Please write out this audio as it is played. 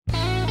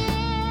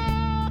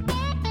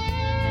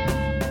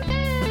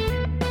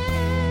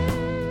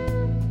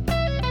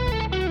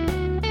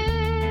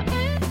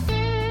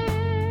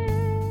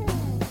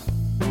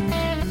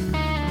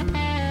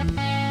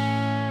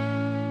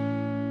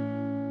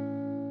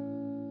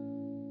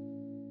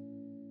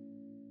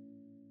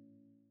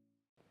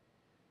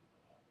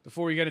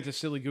Before we get into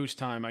silly goose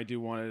time, I do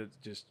want to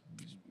just.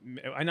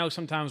 I know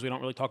sometimes we don't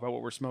really talk about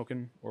what we're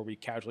smoking or we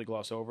casually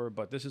gloss over,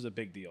 but this is a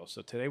big deal.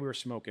 So today we're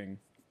smoking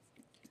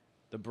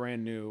the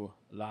brand new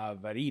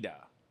Vereda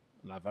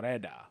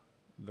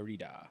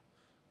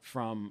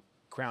from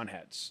Crown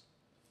Heads.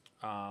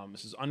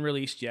 This is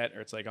unreleased yet, or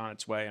it's like on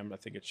its way. I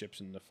think it ships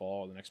in the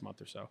fall, the next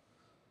month or so.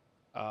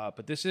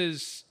 But this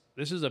is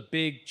a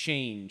big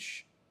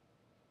change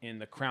in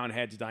the Crown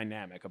Heads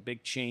dynamic, a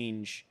big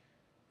change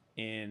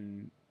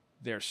in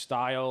their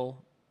style,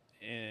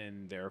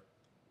 in their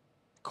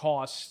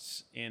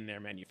costs, in their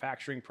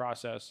manufacturing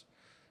process.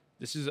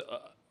 This is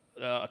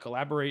a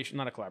collaboration,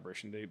 not a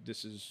collaboration.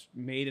 This is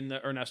made in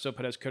the Ernesto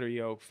Perez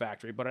Carrillo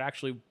factory, but it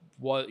actually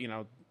was,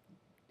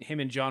 him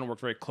and John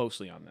worked very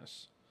closely on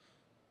this.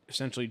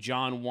 Essentially,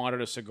 John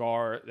wanted a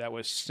cigar that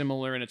was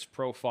similar in its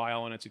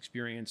profile and its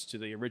experience to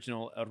the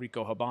original El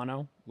Rico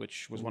Habano,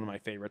 which was one of my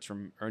favorites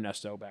from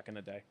Ernesto back in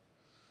the day.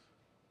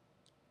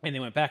 And they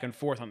went back and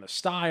forth on the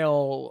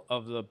style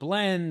of the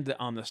blend,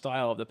 on the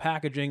style of the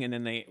packaging, and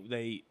then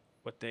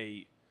what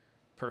they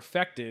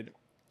perfected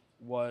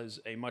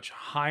was a much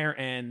higher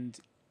end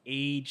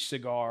aged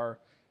cigar,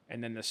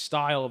 and then the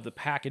style of the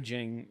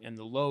packaging and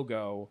the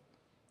logo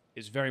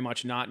is very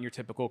much not in your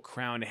typical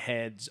Crown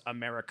Heads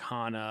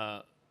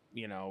Americana,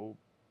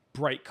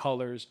 bright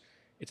colors.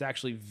 It's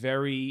actually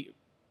very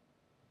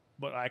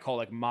what I call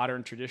like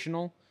modern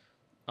traditional.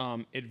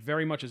 It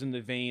very much is in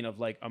the vein of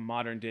like a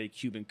modern day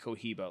Cuban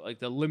Cohiba, like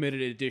the limited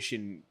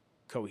edition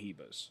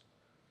Cohibas.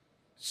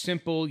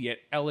 Simple yet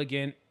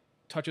elegant,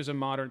 touches of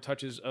modern,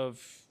 touches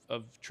of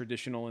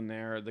traditional in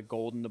there, the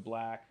gold and the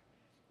black.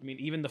 I mean,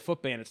 even the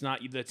footband, it's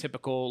not the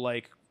typical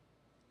like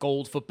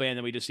gold footband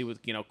that we just see with,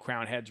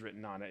 Crown Heads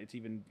written on it. It's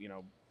even,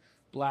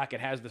 black.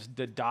 It has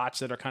the dots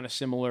that are kind of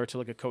similar to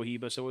like a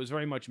Cohiba. So it was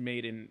very much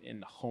made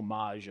in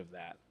homage of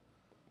that.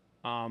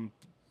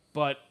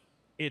 But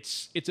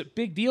it's a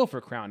big deal for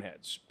Crown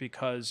Heads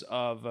because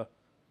of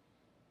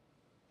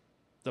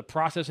the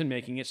process in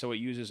making it. So it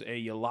uses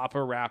a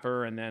Yulapa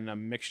wrapper and then a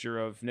mixture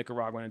of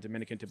Nicaraguan and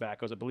Dominican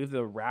tobaccos. I believe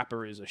the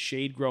wrapper is a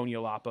shade-grown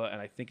Yulapa,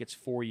 and I think it's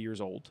 4 years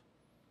old.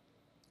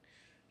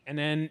 And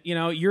then,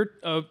 your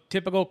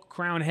typical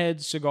Crown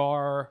Heads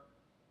cigar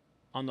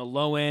on the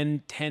low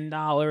end,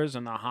 $10,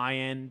 on the high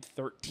end,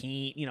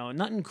 $13.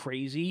 Nothing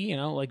crazy.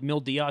 Like Mil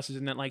Diaz is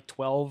in that like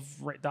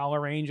 $12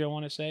 range, I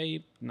want to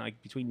say,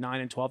 like between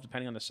 9 and 12,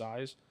 depending on the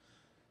size.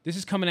 This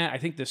is coming at, I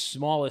think the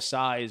smallest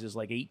size is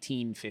like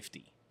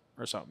 $18.50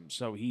 or something.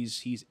 So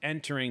he's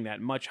entering that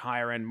much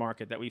higher end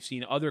market that we've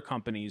seen other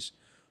companies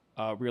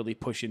really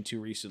push into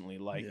recently,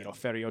 like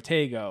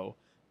Ferriotego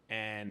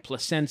and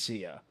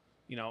Plasencia.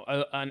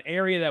 An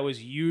area that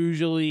was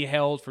usually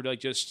held for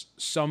like just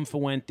some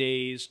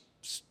Fuentes,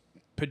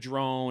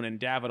 Padron, and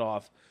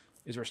Davidoff,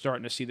 is we're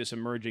starting to see this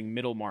emerging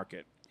middle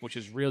market, which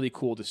is really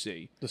cool to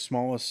see. The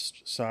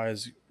smallest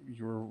size,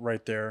 you were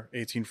right there,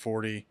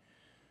 1840.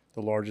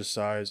 The largest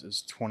size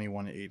is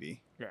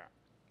 2180. Yeah.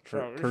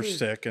 Per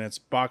stick, and it's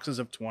boxes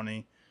of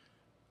 20.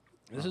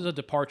 This is a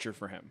departure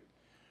for him.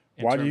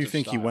 Why do you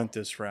think he went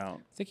this route?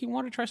 I think he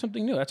wanted to try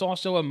something new. That's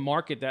also a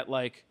market that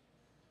like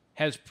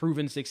has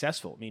proven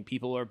successful. I mean,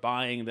 people are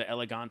buying the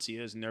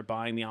Elegancias and they're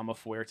buying the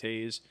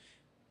Almafuertes.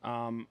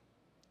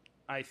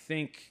 I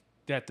think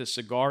that the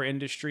cigar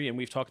industry, and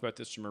we've talked about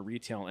this from a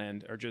retail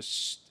end,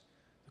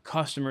 the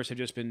customers have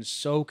just been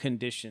so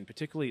conditioned,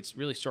 particularly it's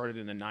really started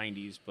in the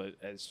 90s, but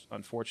has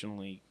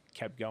unfortunately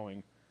kept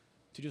going,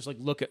 to just like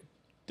look at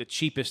the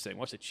cheapest thing.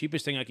 What's the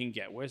cheapest thing I can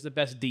get? Where's the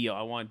best deal?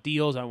 I want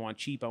deals. I want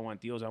cheap. I want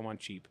deals. I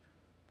want cheap.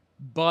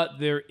 But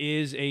there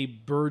is a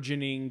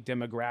burgeoning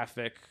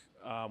demographic,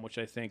 which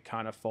I think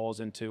kind of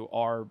falls into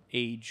our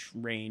age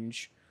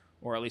range,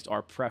 or at least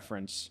our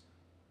preference,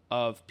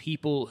 of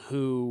people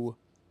who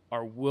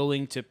are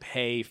willing to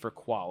pay for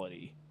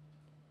quality.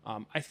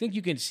 I think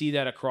you can see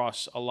that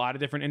across a lot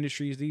of different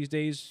industries these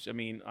days. I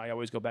mean, I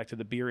always go back to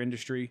the beer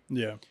industry.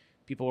 Yeah.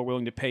 People are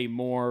willing to pay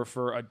more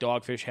for a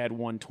Dogfish Head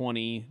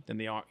 120 than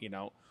they are,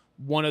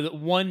 one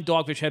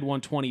Dogfish Head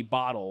 120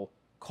 bottle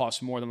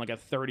costs more than like a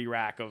 30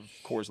 rack of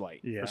Coors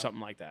Light or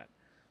something like that.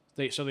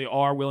 So they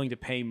are willing to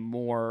pay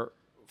more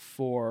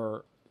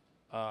for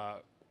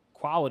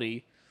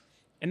quality.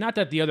 And not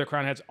that the other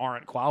Crown Heads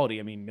aren't quality.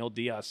 I mean, Mil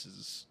Diaz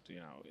is,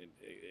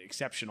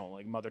 exceptional.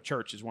 Like Mother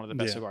Church is one of the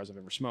best cigars I've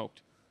ever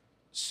smoked.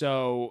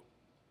 So,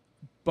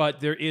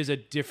 but there is a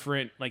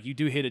different, like you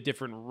do hit a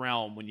different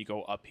realm when you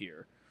go up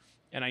here.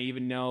 And I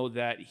even know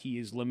that he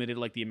is limited,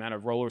 like the amount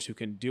of rollers who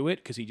can do it,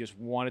 because he just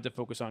wanted to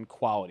focus on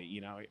quality.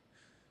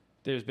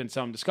 There's been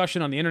some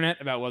discussion on the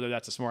internet about whether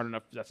that's a smart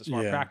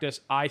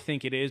practice. I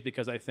think it is,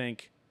 because I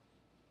think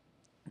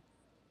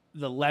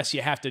the less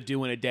you have to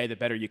do in a day, the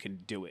better you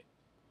can do it.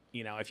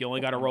 If you only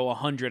got to roll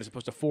 100 as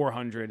opposed to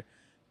 400,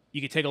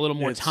 you could take a little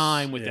more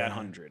time with that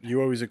 100.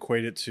 You always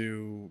equate it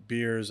to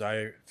beers.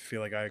 I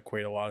feel like I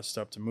equate a lot of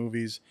stuff to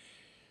movies.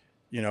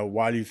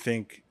 Why do you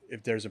think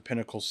if there's a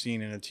pinnacle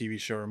scene in a TV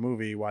show or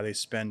movie, why they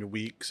spend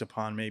weeks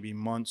upon maybe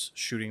months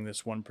shooting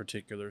this one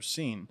particular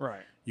scene?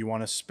 Right. You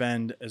want to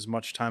spend as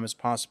much time as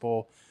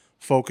possible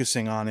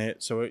focusing on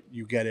it so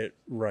you get it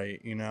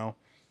right,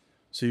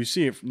 So you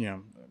see it,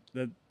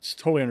 that's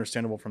totally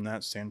understandable from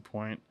that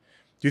standpoint.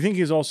 Do you think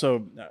he's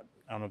also,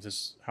 I don't know if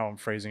this, how I'm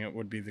phrasing it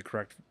would be the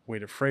correct way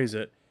to phrase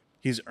it,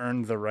 he's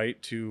earned the right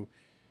to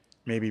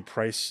maybe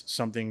price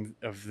something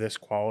of this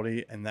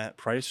quality and that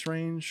price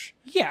range?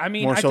 Yeah, I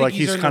mean, More I so think like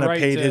he's earned kind the of right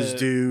paid to, his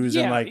dues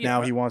and like now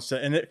right. he wants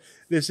to, and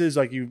this is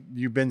like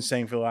you've been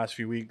saying for the last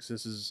few weeks,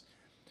 this is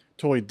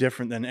totally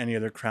different than any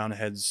other Crown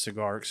Heads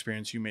cigar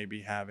experience you may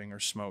be having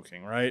or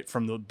smoking, right?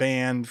 From the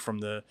band, from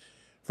the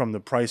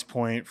price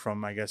point,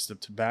 from I guess the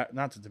tobacco,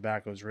 not the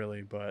tobaccos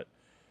really, but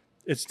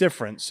it's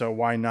different. So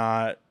why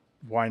not,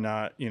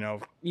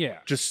 Yeah.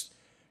 just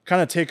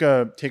kind of take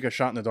a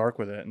shot in the dark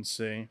with it and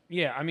see.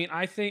 Yeah, I mean,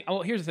 I think.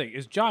 Well, here's the thing: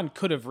 is John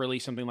could have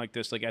released something like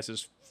this, like as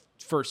his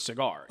first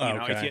cigar. You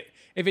know, Okay.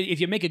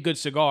 if you make a good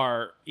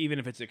cigar, even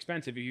if it's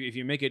expensive, if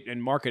you make it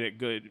and market it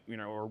good,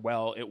 or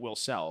well, it will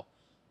sell.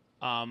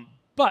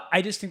 But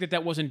I just think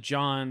that wasn't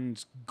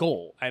John's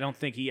goal. I don't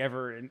think he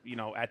ever,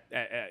 at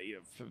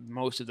for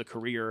most of the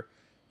career,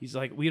 he's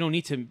like, we don't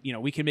need to,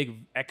 we can make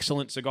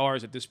excellent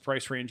cigars at this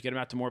price range, get them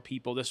out to more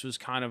people. This was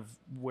kind of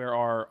where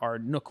our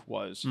nook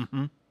was.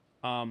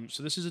 Mm-hmm.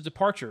 So this is a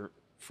departure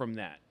from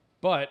that.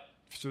 But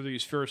through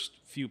these first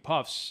few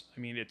puffs, I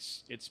mean,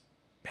 it's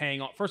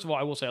paying off. First of all,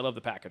 I will say I love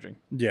the packaging.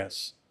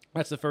 Yes.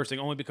 That's the first thing,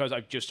 only because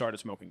I just started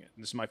smoking it.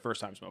 This is my first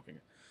time smoking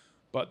it.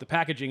 But the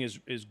packaging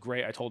is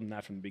great. I told him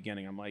that from the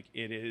beginning. I'm like,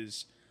 it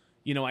is,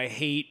 I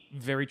hate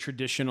very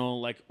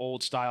traditional, like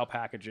old style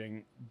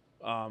packaging.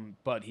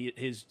 But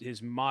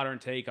his modern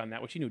take on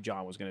that, which he knew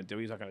John was going to do.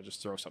 He's not going to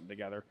just throw something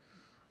together.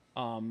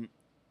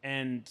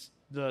 And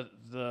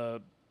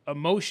the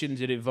emotions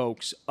it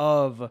evokes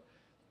of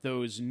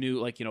those new,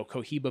 like,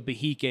 Cohiba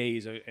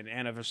Behikes and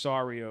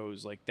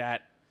Anniversarios, like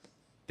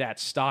that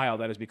style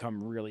that has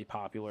become really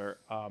popular,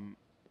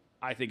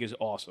 I think is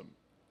awesome.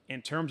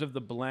 In terms of the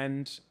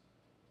blend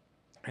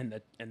and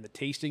the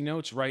tasting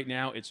notes, right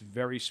now it's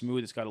very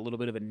smooth. It's got a little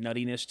bit of a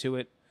nuttiness to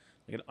it,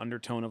 like an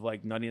undertone of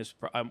like nuttiness,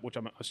 which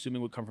I'm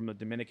assuming would come from the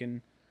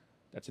Dominican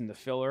that's in the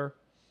filler.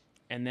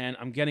 And then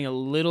I'm getting a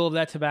little of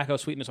that tobacco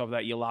sweetness off of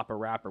that Yalapa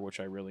wrapper, which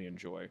I really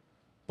enjoy.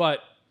 But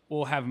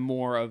we'll have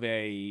more of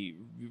a,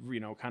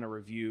 kind of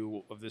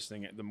review of this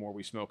thing the more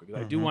we smoke it.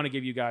 Because I do want to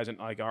give you guys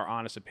our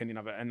honest opinion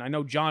of it. And I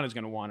know John is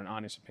going to want an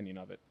honest opinion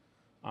of it.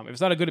 If it's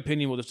not a good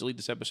opinion, we'll just delete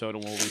this episode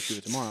and we'll reshoot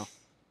it tomorrow.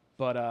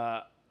 But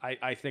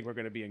I think we're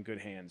going to be in good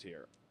hands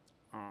here.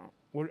 How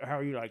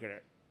are you liking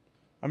it?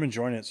 I'm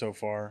enjoying it so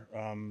far.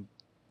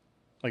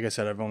 Like I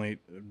said, I've only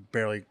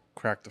barely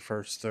cracked the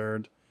first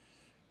third.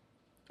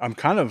 I'm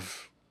kind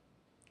of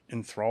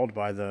enthralled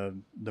by the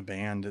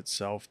band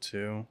itself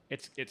too.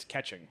 It's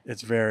catching.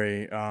 It's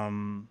very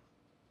and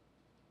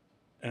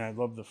I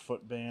love the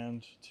foot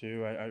band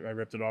too. I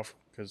ripped it off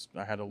because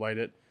I had to light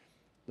it.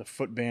 The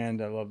foot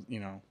band, I love.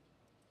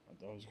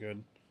 That was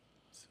good.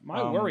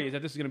 My worry is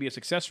that this is going to be a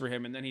success for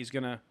him, and then he's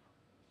going to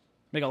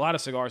make a lot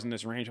of cigars in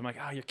this range. I'm like,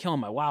 you're killing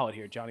my wallet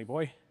here, Johnny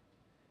boy,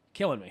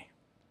 killing me.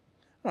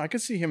 I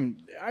could see him.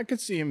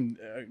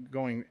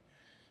 Going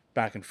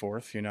back and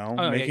forth.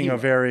 Oh, making yeah, a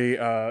very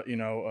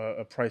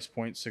a price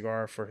point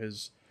cigar for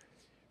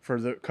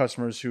the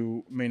customers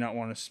who may not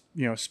want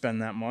to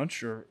spend that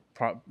much or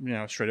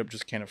straight up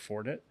just can't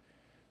afford it.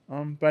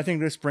 But I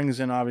think this brings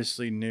in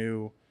obviously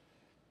new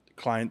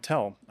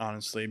clientele,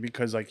 honestly,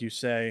 because like you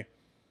say,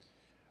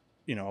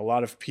 a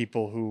lot of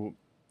people who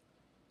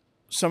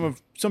some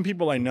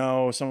people I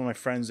know, some of my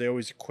friends, they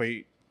always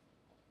equate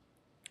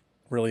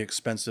really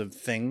expensive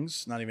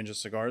things, not even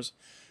just cigars,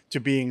 to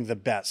being the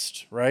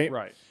best, right?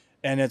 Right.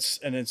 And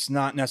it's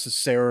not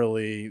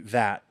necessarily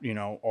that,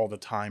 all the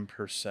time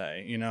per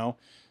se,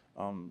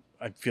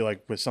 I feel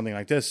like with something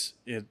like this,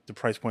 the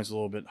price point's a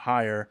little bit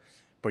higher,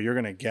 but you're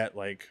going to get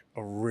like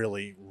a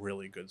really,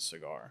 really good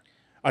cigar.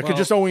 I could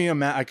just only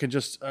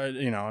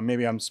imagine,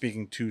 maybe I'm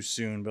speaking too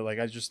soon, but like,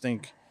 I just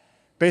think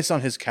based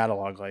on his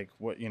catalog, like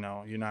what, you're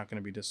not going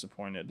to be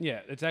disappointed.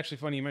 Yeah. It's actually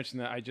funny you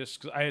mentioned that.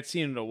 Cause I had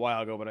seen it a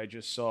while ago, but I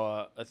just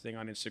saw a thing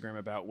on Instagram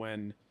about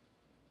when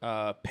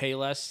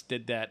Payless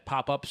did that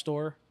pop-up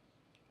store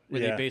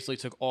where they basically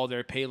took all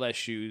their Payless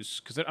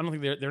shoes. Cause I don't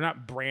think they're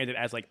not branded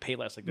as like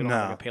Payless. Like they don't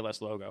have like a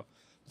Payless logo.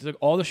 They took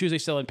all the shoes they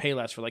sell in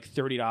Payless for like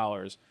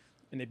 $30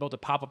 and they built a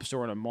pop-up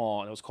store in a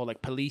mall and it was called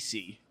like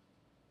Palisi.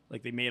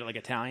 Like they made it like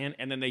Italian,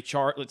 and then they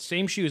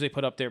same shoes they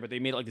put up there, but they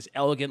made it like this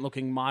elegant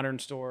looking modern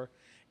store,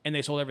 and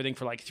they sold everything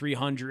for like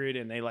 $300,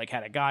 and they like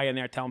had a guy in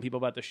there telling people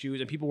about the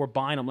shoes, and people were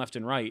buying them left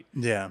and right.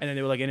 Yeah. And then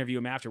they would like interview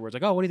him afterwards,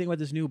 like, oh, what do you think about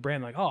this new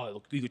brand? Like,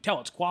 oh, you could tell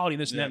it's quality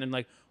and this and that, and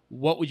like,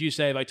 what would you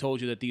say if I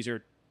told you that these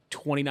are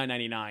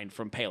 $29.99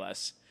 from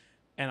Payless?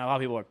 And a lot of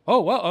people are like,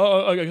 oh, well,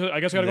 I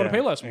guess I got to go to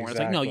Payless more. Exactly. It's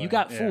like, no, you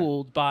got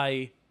fooled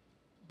by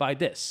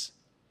this.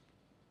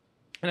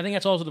 And I think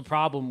that's also the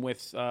problem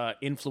with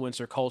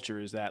influencer culture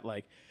is that,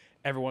 like,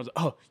 everyone's,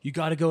 oh, you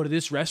got to go to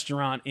this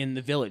restaurant in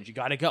the village. You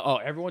got to go. Oh,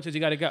 everyone says you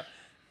got to go.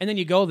 And then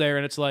you go there,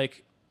 and it's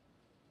like,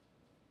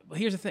 well,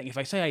 here's the thing. If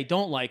I say I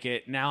don't like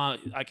it, now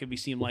I could be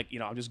seen like,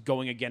 I'm just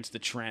going against the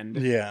trend.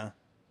 Yeah.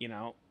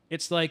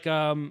 It's like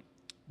the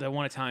the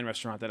one Italian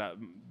restaurant that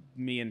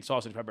me and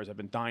Sausage Peppers have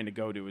been dying to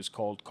go to is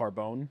called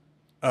Carbone.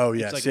 Oh,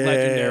 yes. It's like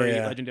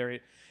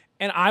legendary.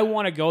 And I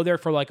want to go there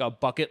for like a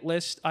bucket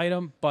list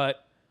item,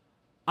 but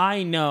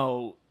I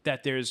know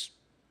that there's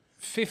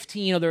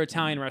 15 other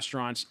Italian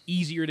restaurants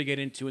easier to get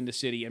into in the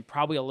city and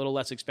probably a little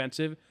less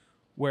expensive,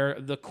 where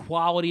the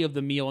quality of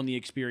the meal and the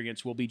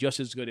experience will be just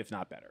as good, if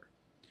not better.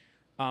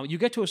 You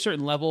get to a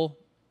certain level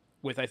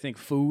with, I think,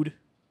 food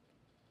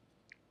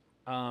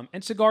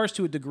and cigars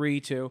to a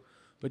degree too,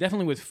 but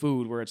definitely with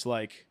food where it's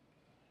like,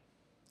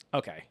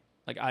 okay,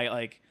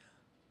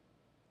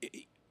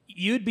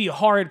 you'd be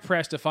hard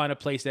pressed to find a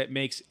place that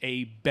makes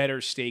a better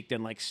steak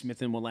than like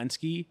Smith and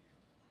Walensky.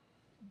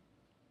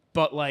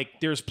 But like,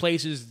 there's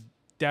places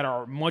that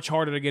are much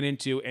harder to get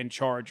into and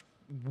charge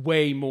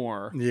way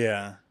more.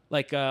 Yeah.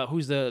 Like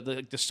who's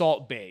the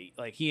Salt Bay?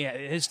 Like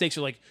his steaks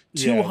are like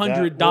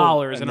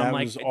 $200, and I'm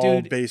like, was dude,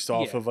 all based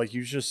off of, like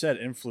you just said,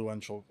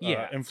 influence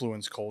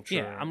culture.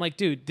 Yeah, I'm like,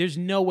 dude, there's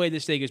no way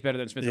this steak is better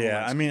than Smith and Walensky.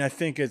 Yeah, I mean, I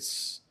think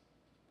it's.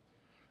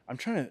 I'm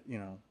trying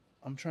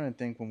to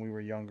think when we were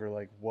younger,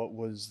 like what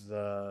was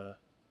the.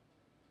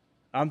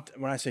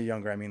 When I say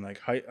younger, I mean like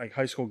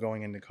high school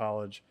going into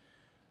college.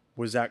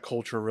 Was that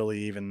culture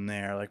really even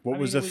there? Like, what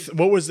was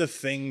the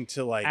thing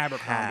to like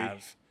Abercrombie.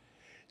 have?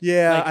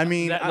 Yeah, Like, I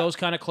mean those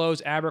kind of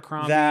clothes,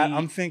 Abercrombie. That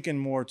I'm thinking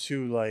more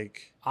to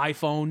like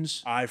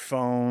iPhones.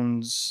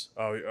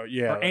 Oh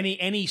yeah. Or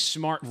any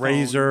smartphone.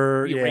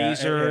 Razor,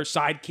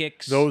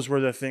 Sidekicks. Those were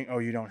the thing. Oh,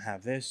 you don't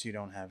have this, you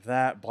don't have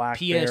that.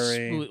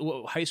 BlackBerry.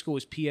 High school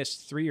was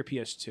PS3 or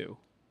PS2?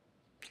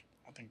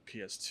 I think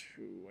PS2.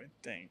 I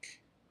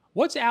think.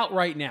 What's out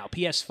right now?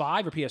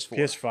 PS5 or PS4?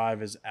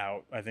 PS5 is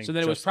out. I think. So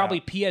then it was probably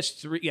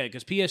PS3. Yeah,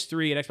 because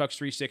PS3 and Xbox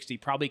 360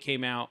 probably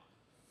came out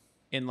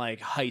in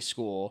like high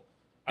school.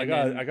 I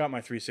got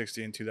my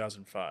 360 in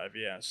 2005.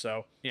 Yeah,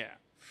 so yeah,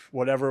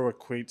 whatever would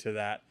equate to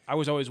that. I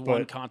was always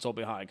one console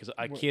behind because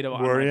a kid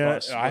on my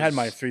bus. I had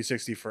my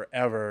 360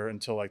 forever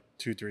until like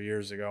 2-3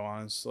 years ago.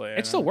 Honestly,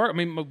 it still worked. I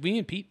mean, me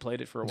and Pete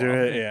played it for a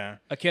while. Yeah.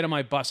 A kid on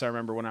my bus. I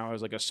remember when I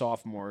was like a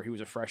sophomore. He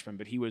was a freshman,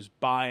 but he was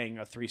buying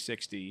a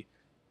 360.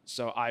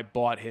 So I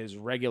bought his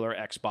regular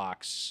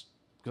Xbox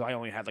because I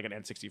only had like an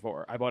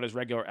N64. I bought his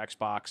regular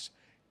Xbox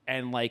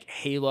and like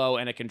Halo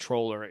and a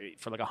controller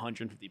for like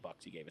 $150.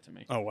 He gave it to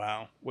me. Oh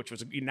wow! Which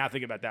was, now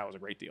thinking about that, was a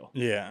great deal.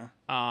 Yeah.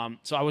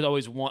 So I was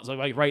always one. So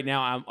like right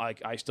now, I'm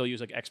like, I still use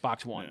like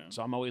Xbox One. Yeah.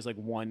 So I'm always like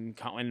one.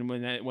 And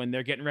when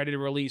they're getting ready to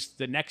release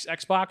the next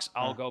Xbox,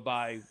 I'll go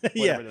buy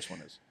whatever this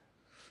one is.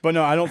 But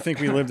no, I don't think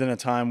we lived in a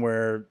time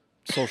where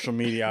social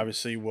media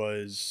obviously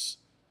was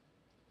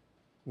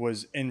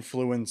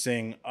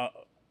influencing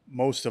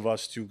most of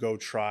us to go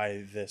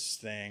try this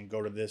thing,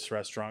 go to this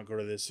restaurant, go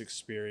to this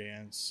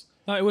experience.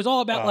 No, it was all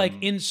about like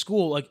in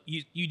school. Like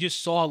you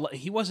just saw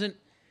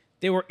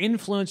they were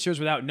influencers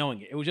without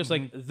knowing it. It was just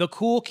like the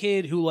cool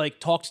kid who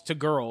like talked to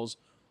girls.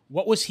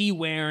 What was he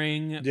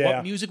wearing? Yeah.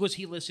 What music was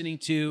he listening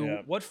to?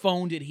 Yeah. What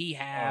phone did he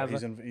have?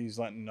 He's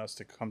letting us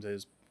to come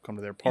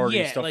to their party.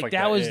 Yeah, stuff like that.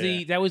 that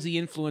was the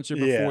influencer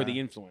before the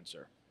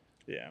influencer.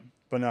 Yeah,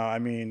 but no, I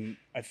mean,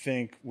 I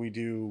think we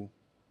do.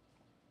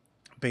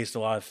 Based a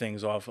lot of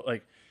things off,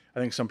 like I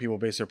think some people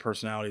base their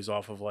personalities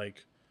off of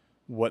like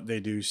what they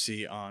do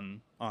see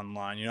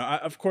online. You know,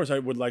 of course I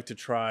would like to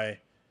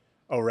try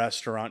a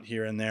restaurant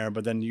here and there,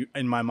 but then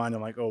in my mind I'm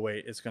like, oh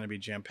wait, it's going to be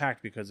jam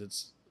packed because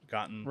it's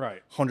gotten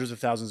hundreds of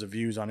thousands of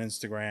views on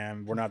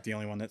Instagram. We're not the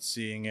only one that's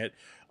seeing it.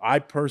 I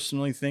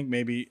personally think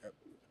maybe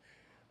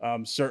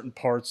certain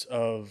parts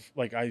of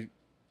like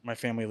my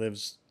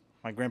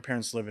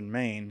grandparents live in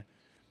Maine,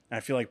 and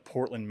I feel like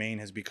Portland, Maine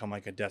has become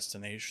like a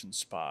destination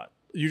spot.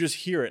 You just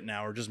hear it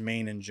now, or just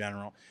Maine in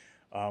general.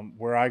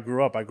 Where I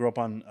grew up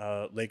on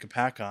Lake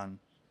Apacon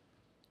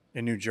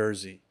in New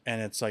Jersey, and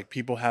it's like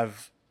people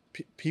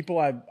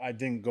I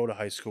didn't go to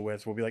high school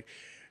with will be like,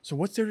 so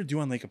what's there to do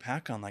on Lake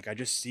Apacon? Like I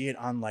just see it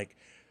on like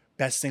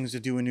best things to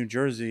do in New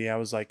Jersey. I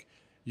was like,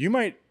 you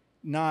might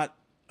not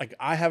like.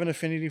 I have an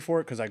affinity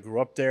for it because I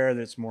grew up there.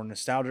 That's more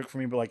nostalgic for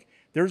me. But like,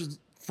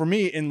 for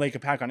me in Lake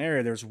Apacon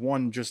area, there's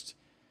one just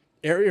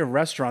area of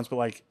restaurants, but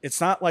like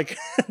it's not like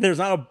there's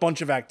not a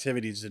bunch of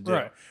activities to do.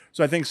 Right.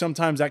 So I think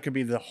sometimes that could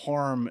be the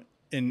harm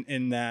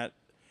in that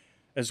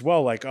as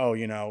well. Like, oh,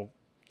 you know,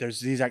 there's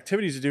these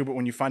activities to do, but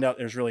when you find out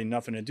there's really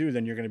nothing to do,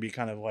 then you're going to be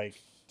kind of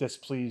like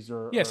displeased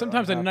or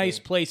sometimes unhappy. A nice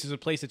place is a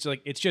place that's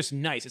like, it's just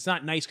nice. It's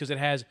not nice because it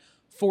has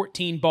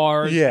 14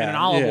 bars and an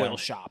olive oil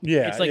shop.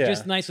 Yeah, it's like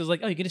just nice. It's like,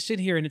 oh, you get to sit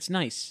here and it's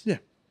nice. Yeah,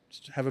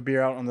 just have a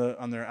beer out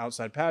on their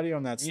outside patio,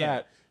 and that's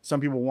that.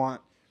 Some people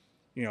want,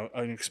 you know,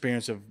 an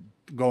experience of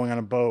going on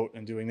a boat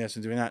and doing this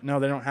and doing that.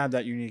 No, they don't have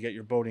that. You need to get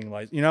your boating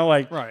license. You know,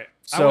 like right.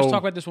 So, I was talking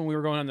about this when we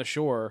were going on the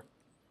shore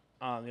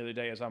the other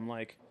day. As I'm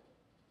like,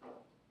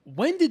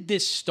 when did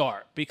this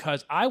start?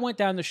 Because I went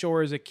down the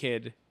shore as a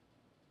kid,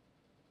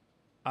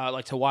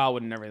 like to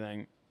Wildwood and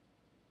everything.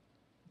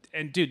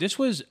 And dude, this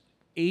was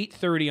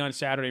 8:30 on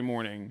Saturday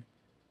morning,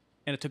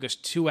 and it took us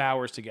 2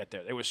 hours to get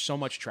there. There was so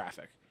much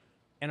traffic,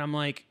 and I'm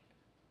like,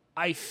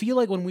 I feel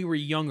like when we were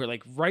younger,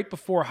 like right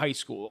before high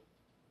school,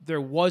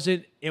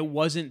 it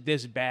wasn't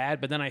this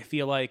bad. But then I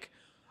feel like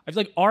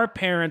our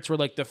parents were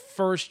like the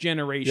first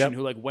generation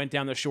who like went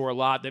down the shore a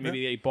lot. That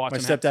maybe they bought. My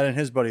stepdad and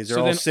his buddies, they're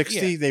all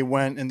 60. They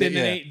went and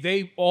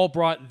they all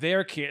brought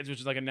their kids, which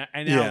is like and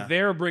now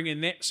they're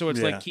bringing it. So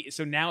it's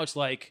now it's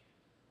like,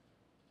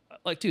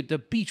 dude, the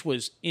beach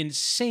was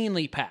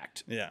insanely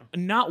packed. Yeah.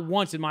 Not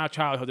once in my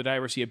childhood did I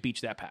ever see a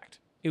beach that packed.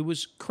 It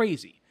was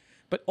crazy.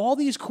 But all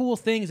these cool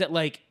things that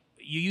like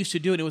you used to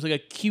do, and it was like a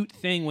cute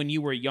thing when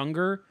you were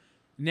younger.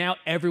 Now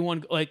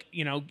everyone, like,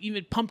 you know,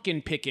 even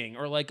pumpkin picking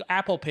or like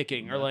apple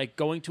picking or like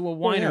going to a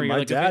winery. My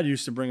like dad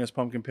used to bring us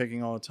pumpkin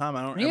picking all the time.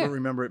 I don't ever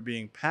remember it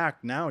being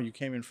packed. Now you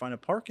can't even find a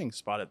parking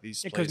spot at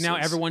these places. Because now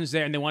everyone's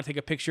there and they want to take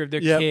a picture of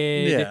their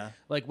kid,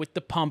 like with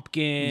the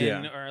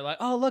pumpkin or like,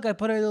 oh, look, I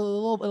put a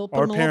little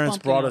Our parents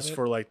brought us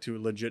for like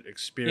to legit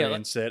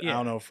experience it. I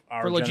don't know if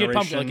our generation... legit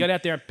pumpkin, like, get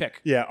out there and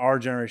pick. Yeah, our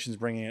generation's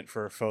bringing it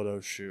for a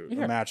photo shoot,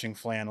 matching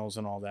flannels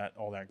and all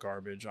that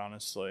garbage,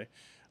 honestly.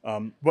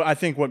 But I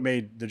think what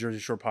made the Jersey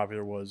Shore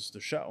popular was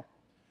the show.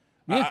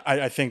 Yeah.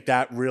 I think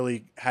that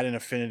really had an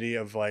affinity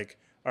of like,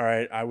 all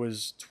right, I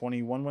was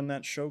 21 when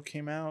that show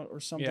came out or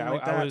something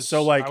like that. I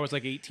was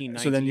like 18, 19.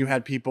 So then you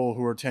had people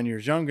who were 10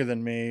 years younger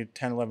than me,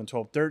 10, 11,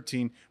 12,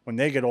 13. When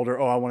they get older,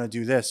 I want to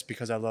do this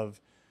because I love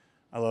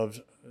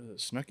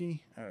Snooki,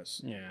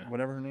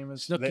 whatever her name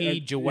is.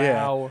 Snooki, Joao.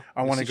 Yeah.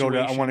 I want to go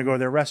to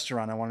their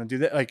restaurant. I want to do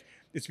that. Like,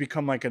 it's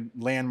become like a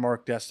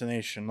landmark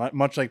destination,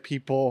 much like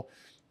people...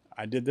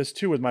 I did this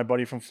too with my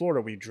buddy from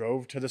Florida. We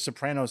drove to the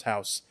Sopranos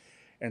house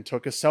and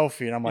took a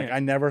selfie. And I'm like, I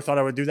never thought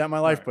I would do that in my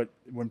life. But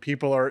when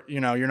people are,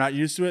 you know, you're not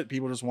used to it,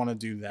 people just want to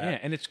do that. Yeah,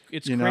 and it's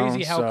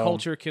crazy how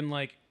culture can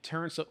like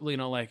turn, you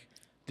know, like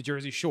the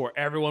Jersey Shore.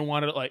 Everyone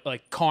wanted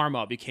like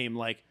Karma became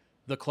like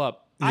the club.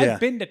 I've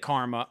been to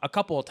Karma a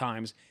couple of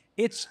times.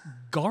 It's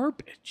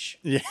garbage.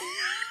 Yeah,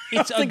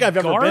 It's I think I've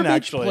ever been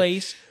actually.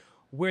 Place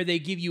where they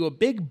give you a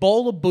big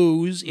bowl of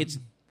booze. It's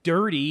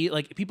dirty,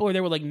 like people are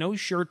there with like no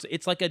shirts.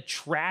 It's like a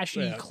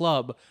trashy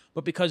club,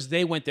 but because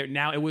they went there,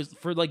 now it was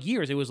for like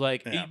years. It was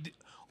like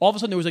all of a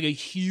sudden there was like a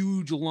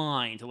huge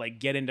line to like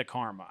get into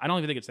Karma. I don't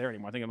even think it's there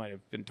anymore. I think it might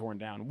have been torn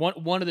down.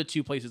 One of the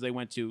two places they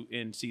went to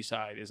in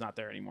Seaside is not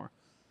there anymore.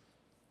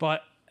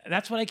 But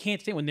that's what I can't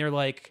stand when they're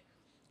like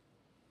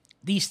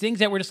these things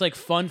that were just like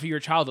fun for your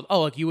childhood.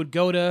 Oh, like you would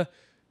go to.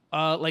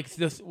 Like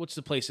what's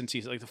the place in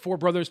Seaside? Like the Four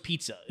Brothers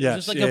Pizza. It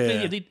was just like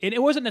and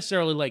it wasn't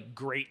necessarily like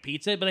great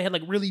pizza, but they had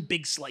like really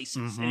big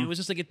slices, and it was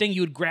just like a thing you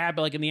would grab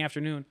like in the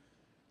afternoon.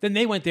 Then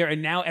they went there,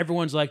 and now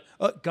everyone's like,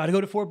 "Oh, gotta go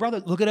to Four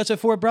Brothers. Look at us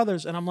at Four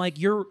Brothers." And I'm like,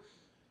 "You're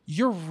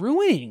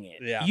ruining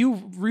it. Yeah. You're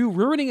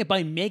ruining it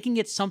by making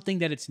it something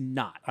that it's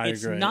not.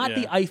 It's agree, not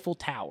the Eiffel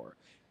Tower.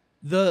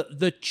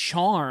 The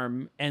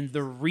charm and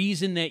the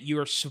reason that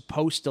you're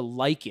supposed to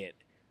like it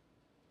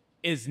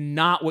is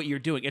not what you're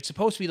doing. It's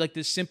supposed to be like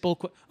this simple,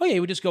 you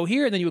would just go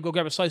here, and then you would go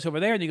grab a slice over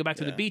there, and then you go back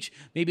to the beach.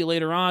 Maybe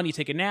later on, you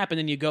take a nap, and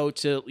then you go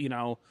to, you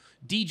know,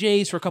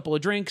 DJ's for a couple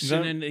of drinks,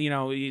 and then, you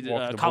know,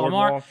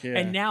 Calamar.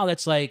 And now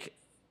that's like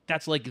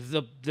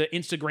the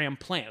Instagram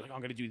plan. Like, I'm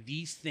going to do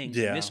these things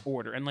in this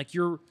order. And like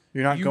you're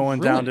not going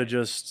down to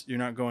just, you're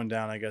not going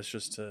down, I guess,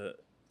 just to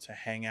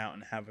hang out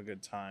and have a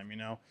good time, you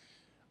know?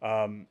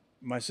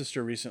 My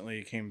sister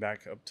recently came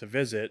back up to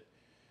visit,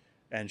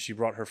 and she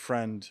brought her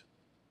friend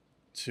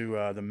to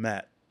the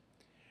Met,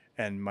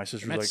 and my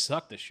sister was like,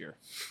 sucked this year.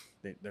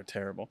 They're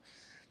terrible.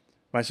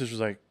 My sister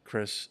was like,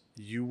 Chris,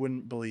 you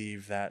wouldn't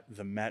believe that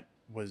the Met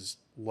was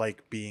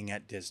like being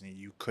at Disney.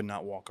 You could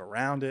not walk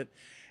around it.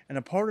 And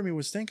a part of me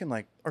was thinking,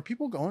 like, are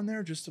people going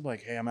there just to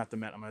like, hey, I'm at the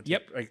Met. I'm gonna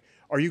like,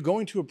 are you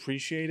going to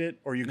appreciate it,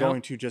 or are you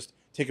going to just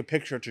take a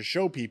picture to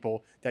show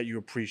people that you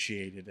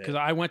appreciated it? Because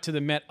I went to the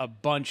Met a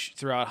bunch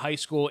throughout high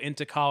school,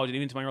 into college, and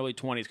even into my early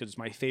 20s because it's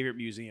my favorite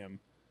museum.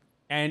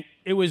 And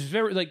it was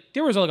very like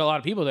there was like a lot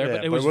of people there,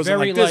 but it was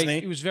very like Disney.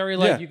 It was very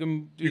like you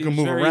can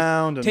move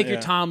around, and, take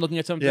your time looking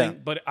at something. Yeah.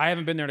 But I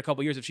haven't been there in a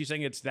couple of years. If she's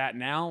saying it's that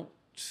now,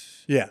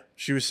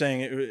 she was saying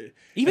it.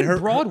 Even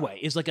Broadway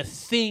is like a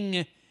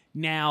thing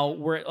now,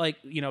 where like,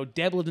 you know,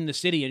 Deb lived in the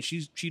city, and she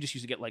just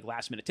used to get like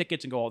last minute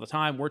tickets and go all the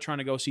time. We're trying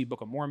to go see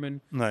Book of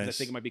Mormon. Nice. I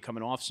think it might be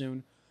coming off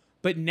soon.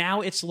 But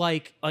now it's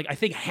like I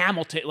think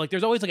Hamilton. Like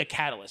there's always like a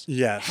catalyst.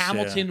 Yes,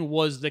 Hamilton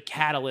was the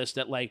catalyst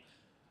that like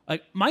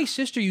my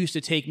sister used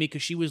to take me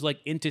because she was like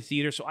into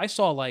theater. So I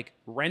saw like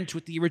Rent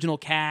with the original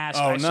cast.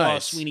 I saw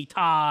Sweeney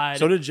Todd.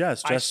 So did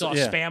Jess. I saw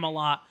Spam a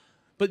lot.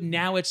 But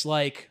now it's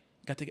like,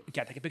 got to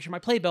take a picture of my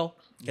Playbill.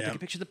 Got to take a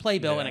picture of the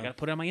Playbill, and I got to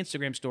put it on my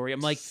Instagram story. I'm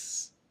like,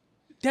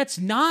 that's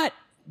not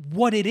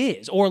what it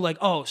is. Or like,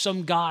 oh,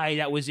 some guy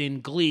that was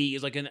in Glee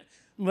is like an...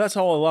 Well, that's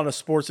how a lot of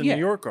sports in New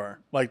York are.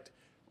 Like,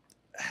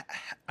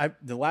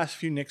 the last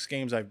few Knicks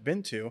games I've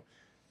been to,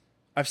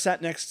 I've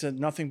sat next to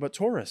nothing but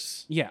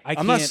tourists. Yeah,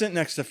 I'm not sitting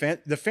next to fans.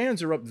 The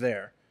fans are up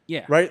there.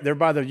 Yeah. Right? They're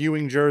by the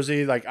Ewing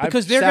jersey. Like,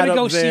 because they're going to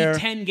go see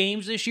 10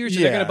 games this year, so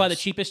they're going to buy the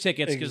cheapest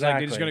tickets because like,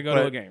 they're just going to go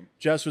to a game.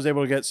 Jess was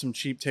able to get some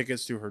cheap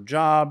tickets through her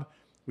job.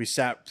 We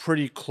sat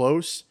pretty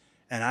close,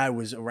 and I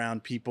was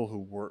around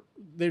people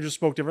they just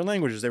spoke different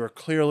languages. They were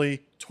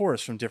clearly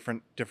tourists from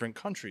different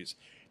countries.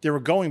 They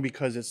were going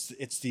because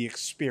it's the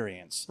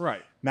experience.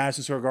 Right.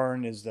 Madison Square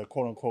Garden is the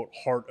quote unquote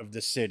heart of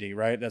the city,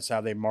 right? That's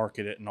how they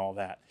market it and all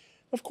that.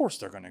 Of course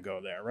they're going to go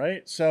there,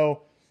 right?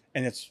 So,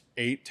 and it's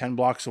 8-10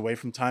 blocks away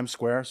from Times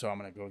Square. So I'm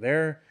going to go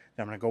there.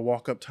 Then I'm going to go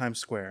walk up Times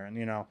Square.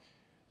 And,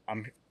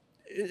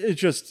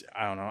 it's just,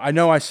 I don't know. I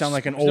know I sound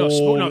like an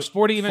old...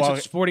 sporting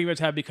events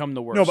have become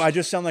the worst. No, but I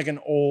just sound like an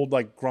old,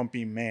 like,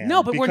 grumpy man.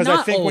 No, but because we're not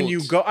I think old. when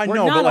you go... We're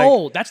not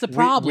old. That's the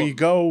problem.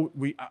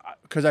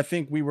 Because I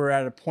think we were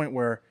at a point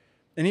where,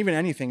 and even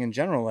anything in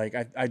general, like,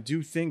 I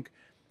do think...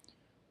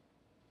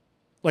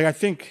 Like, I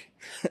think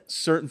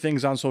certain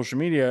things on social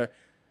media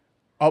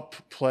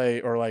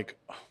upplay, or like,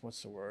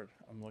 what's the word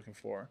I'm looking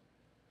for?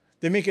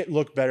 They make it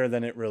look better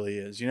than it really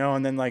is,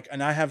 And then like,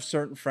 and I have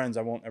certain friends,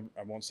 I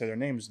won't say their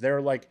names.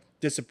 They're like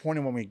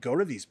disappointed when we go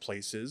to these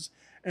places.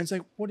 And it's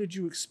like, what did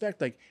you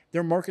expect? Like,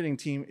 their marketing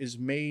team is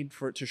made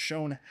for it to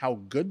show how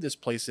good this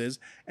place is.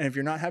 And if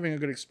you're not having a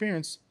good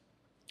experience,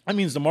 that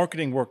means the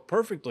marketing worked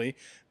perfectly,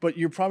 but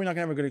you're probably not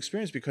gonna have a good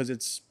experience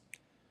because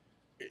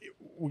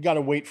we got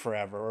to wait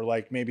forever. Or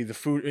like maybe the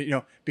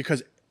food,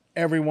 because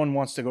everyone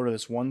wants to go to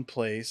this one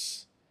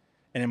place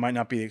and it might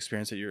not be the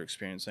experience that you're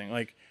experiencing.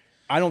 Like,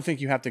 I don't think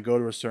you have to go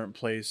to a certain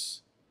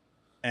place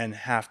and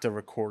have to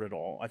record it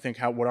all. I think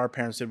what our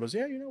parents did was,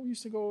 we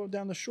used to go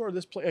down the shore of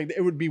this place. Like,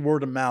 it would be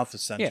word of mouth,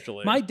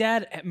 essentially. Yeah. My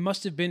dad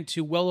must have been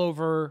to well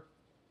over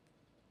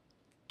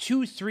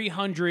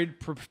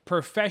 200-300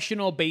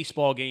 professional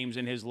baseball games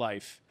in his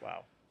life.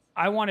 Wow.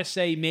 I want to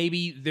say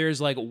maybe there's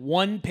like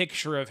one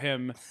picture of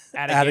him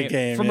at a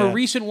game from a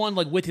recent one,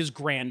 like with his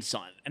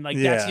grandson. And like,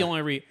 that's the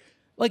only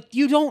like,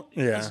 you don't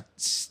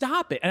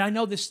stop it. And I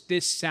know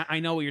I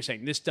know what you're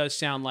saying. This does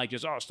sound like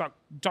just, stop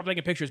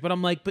taking pictures. But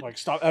I'm like,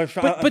 stop.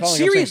 But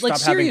seriously,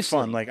 having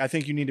fun. Like, I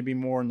think you need to be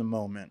more in the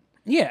moment.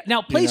 Yeah.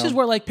 Now, places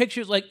where like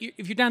pictures, like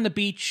if you're down the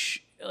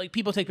beach, like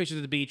people take pictures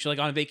of the beach, like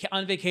on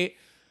vacate.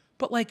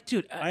 But like,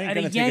 dude, at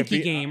a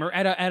Yankee game or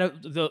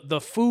at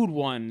the food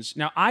ones.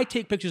 Now, I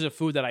take pictures of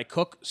food that I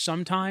cook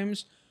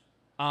sometimes.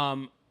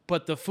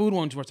 But the food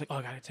ones where it's like,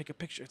 I gotta take a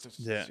picture.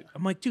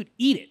 I'm like, dude,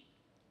 eat it.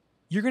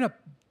 You're gonna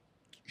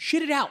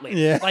shit it out later.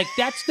 Yeah. Like,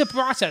 that's the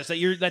process that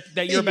you're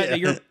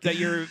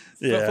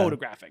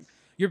photographing.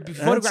 You're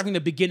photographing the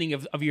beginning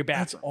of your bathroom.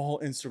 That's all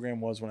Instagram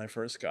was when I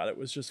first got it.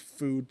 Was just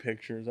food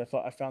pictures. I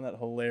found that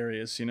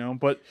hilarious,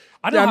 But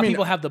I don't know how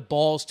people have the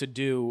balls to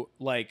do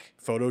like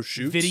photo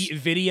shoots,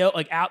 video,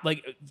 like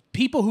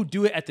people who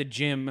do it at the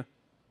gym.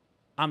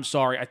 I'm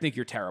sorry, I think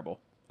you're terrible.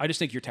 I just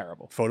think you're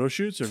terrible. Photo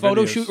shoots or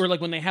photo videos? Shoot, or like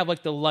when they have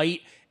like the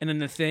light and then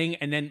the thing,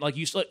 and then like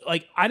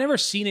I never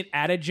seen it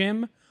at a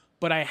gym.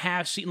 But I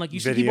have seen, like, you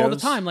see people all the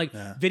time, like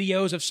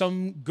videos of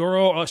some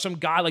girl or some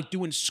guy like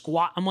doing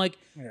squat. I'm like,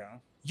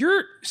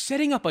 you're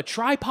setting up a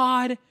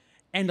tripod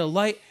and a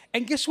light,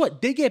 and guess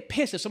what? They get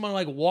pissed if someone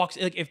like walks,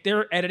 like if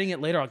they're editing it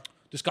later, like,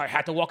 this guy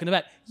had to walk in the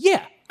back.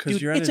 Yeah,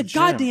 dude, it's a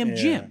goddamn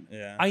gym.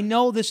 Yeah. I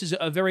know this is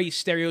a very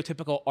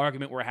stereotypical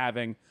argument we're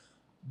having,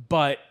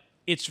 but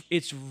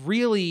it's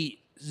really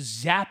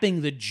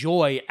zapping the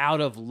joy out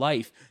of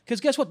life.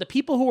 Because guess what? The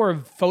people who are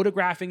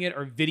photographing it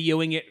or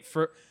videoing it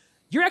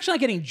you're actually not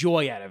getting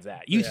joy out of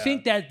that. You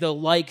think that the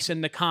likes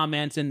and the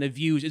comments and the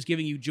views is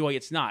giving you joy.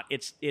 It's not.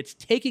 It's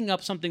taking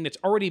up something that's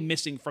already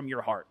missing from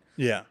your heart.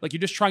 Yeah. Like, you're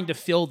just trying to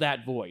fill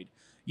that void.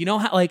 You know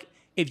how, like,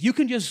 if you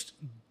can just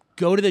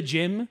go to the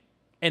gym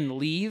and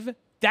leave,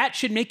 that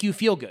should make you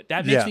feel good.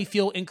 That makes me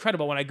feel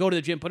incredible. When I go to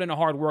the gym, put in a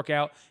hard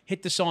workout,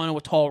 hit the sauna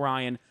with Tall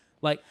Ryan,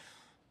 like,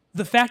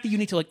 the fact that you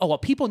need to,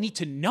 like, people need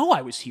to know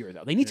I was here,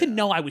 though. They need to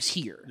know I was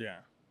here. Yeah.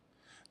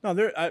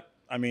 No,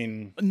 I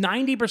mean,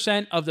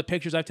 90% of the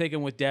pictures I've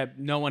taken with Deb,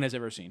 no one has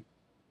ever seen.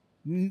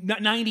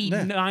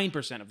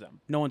 99% of them,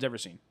 no one's ever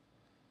seen.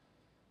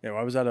 Yeah, well,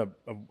 I was at a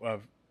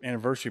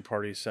anniversary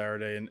party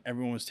Saturday, and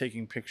everyone was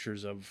taking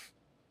pictures of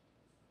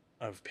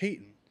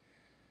Peyton,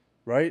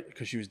 right?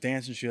 Because she was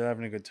dancing, she was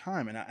having a good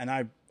time, and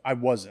I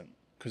wasn't,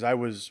 because I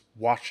was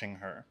watching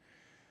her.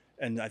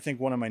 And I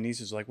think one of my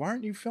nieces was like, "Why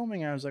aren't you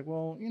filming?" I was like,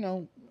 "Well,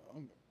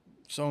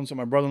 so-and-so,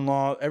 my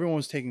brother-in-law, everyone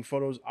was taking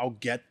photos. I'll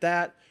get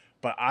that.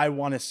 But I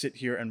want to sit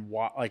here and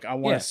watch. Like, I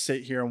want to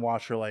sit here and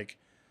watch her like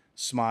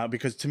smile,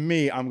 because to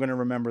me, I'm gonna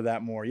remember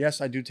that more. Yes,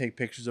 I do take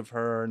pictures of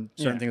her and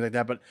certain things like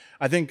that, but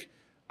I think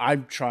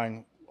I'm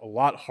trying a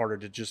lot harder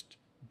to just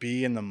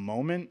be in the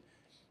moment,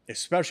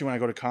 especially when I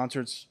go to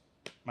concerts.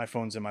 My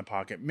phone's in my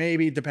pocket.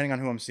 Maybe depending on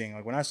who I'm seeing.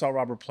 Like when I saw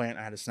Robert Plant,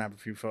 I had to snap a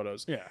few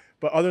photos. Yeah.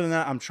 But other than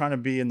that, I'm trying to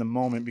be in the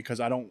moment because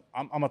I'm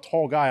a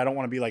tall guy. I don't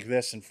want to be like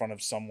this in front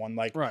of someone,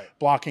 like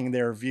blocking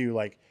their view.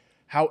 Like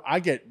how I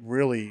get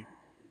really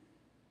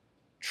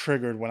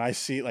triggered when I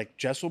see, like,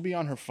 Jess will be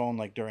on her phone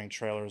like during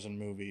trailers and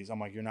movies. I'm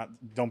like,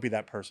 don't be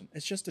that person.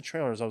 It's just the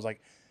trailers. I was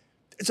like,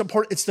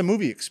 it's the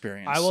movie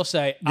experience. I will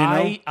say,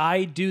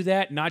 I do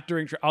that not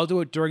during. I'll do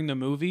it during the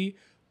movie,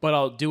 but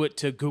I'll do it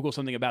to Google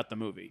something about the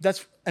movie.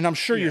 And I'm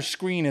sure your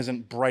screen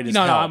isn't bright as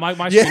no, hell. No,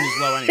 my screen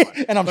is low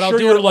anyway. And I'm but sure I'll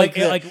do you're it like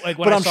when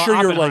but I I'm saw sure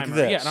you're like Oppenheimer.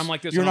 this. Yeah, and I'm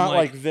like this. You're and not I'm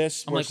like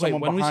this. I'm where like, wait,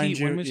 someone when was behind he?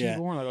 you. When was he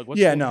born? Like, what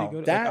yeah, school did he no, go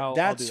to? that's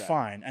I'll do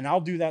fine, and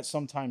I'll do that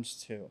sometimes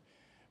too.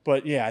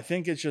 But yeah, I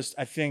think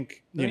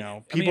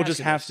people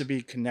just have to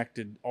be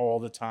connected all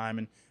the time,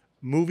 and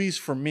movies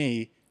for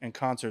me and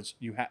concerts,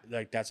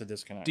 that's a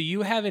disconnect. Do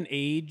you have an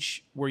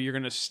age where you're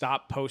going to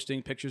stop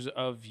posting pictures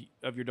of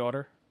your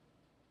daughter?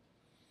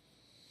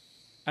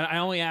 And I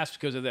only asked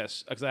because of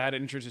this, because I had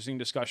an interesting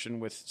discussion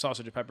with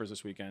Sausage and Peppers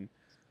this weekend.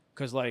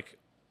 Because like,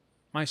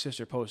 my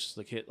sister posts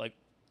like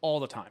all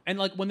the time, and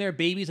like when they're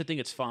babies, I think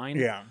it's fine.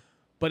 Yeah,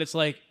 but it's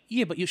like,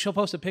 but she'll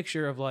post a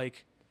picture of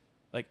like,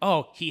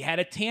 oh, he had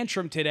a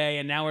tantrum today,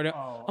 and now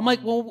I'm like,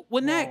 well,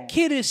 when that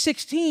kid is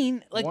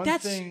 16, like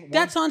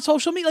that's on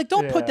social media. Like,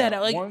 don't put that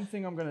out. Like, one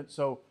thing I'm gonna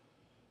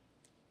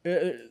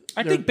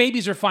I think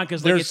babies are fine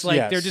because like it's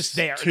like they're just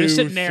there. They're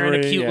sitting there in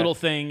a cute little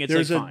thing.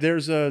 It's fine.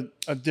 There's a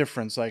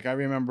difference. Like I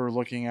remember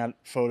looking at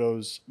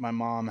photos my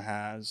mom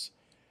has,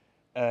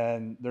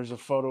 and there's a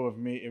photo of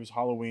me. It was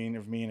Halloween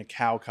of me in a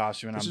cow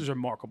costume. And this is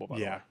remarkable. By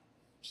the way.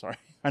 Sorry,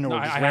 I know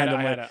we're just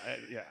randomly.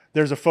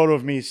 There's a photo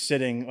of me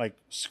sitting like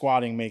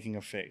squatting, making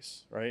a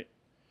face, right?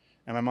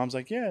 And my mom's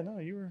like, "Yeah, no,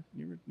 you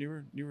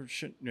were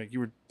shit, like you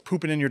were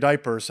pooping in your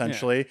diaper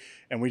essentially,"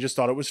 and we just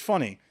thought it was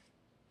funny.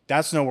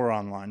 That's nowhere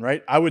online,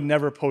 right? I would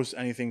never post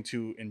anything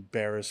to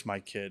embarrass my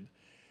kid.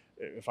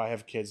 If I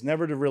have kids,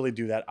 never to really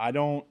do that. I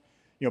don't,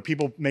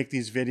 people make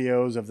these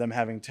videos of them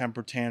having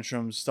temper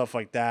tantrums, stuff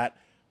like that.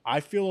 I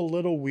feel a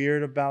little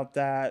weird about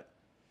that.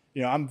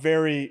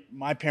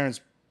 My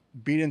parents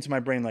beat into my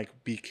brain,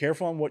 like, be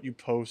careful on what you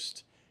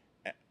post.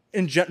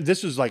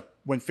 This was like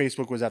when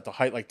Facebook was at the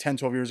height, like 10,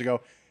 12 years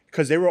ago,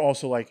 because they were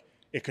also like,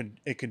 it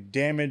could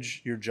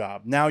damage your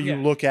job. Now you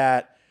look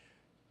at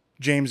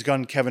James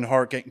Gunn, Kevin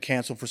Hart getting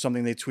canceled for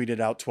something they tweeted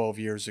out 12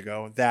 years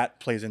ago. That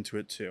plays into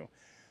it too.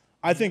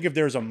 I think if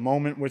there's a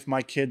moment with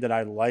my kid that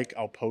I like,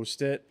 I'll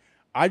post it.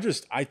 I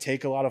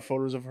take a lot of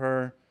photos of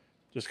her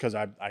just because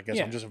I guess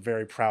I'm just a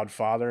very proud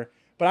father.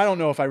 But I don't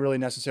know if I really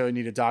necessarily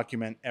need to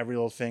document every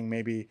little thing.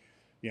 Maybe,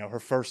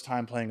 her first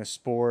time playing a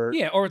sport.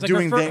 Yeah, or it's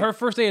like her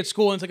first day at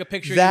school and it's like a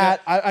picture.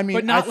 I mean,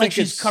 but not like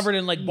she's covered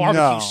in like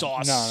barbecue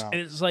sauce. No. And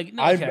it's like,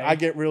 I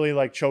get really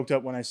like choked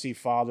up when I see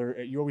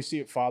you always see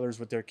it fathers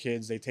with their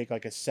kids. They take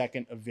like a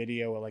second of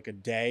video or like a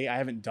day. I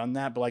haven't done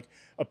that, but like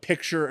a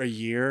picture a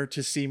year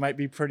to see might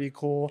be pretty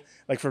cool.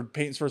 Like for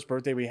Peyton's first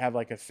birthday, we have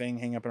like a thing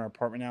hang up in our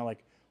apartment now,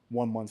 like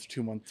 1 month,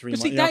 2 months, 3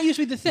 months. See, that used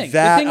to be the thing.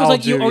 The thing was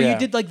like you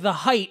did like the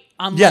height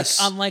on in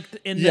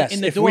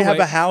the if doorway. we have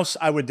a house,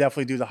 I would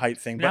definitely do the height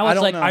thing. But now I it's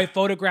don't like know. I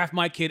photograph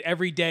my kid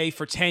every day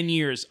for 10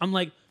 years. I'm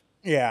like,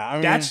 I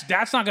mean,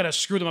 that's not gonna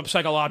screw them up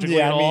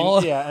psychologically at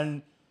all.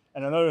 And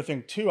another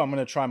thing too, I'm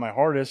gonna try my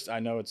hardest. I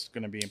know it's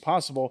gonna be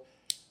impossible.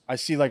 I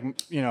see like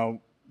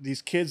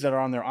these kids that are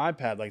on their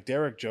iPad. Like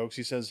Derek jokes.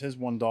 He says his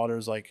one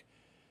daughter's like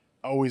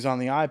always on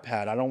the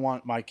iPad. I don't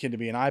want my kid to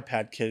be an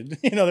iPad kid.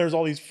 There's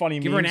all these funny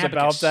memes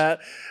about that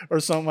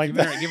or something like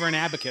that. Give her an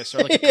abacus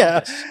or like a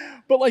compass.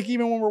 But like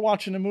even when we're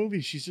watching a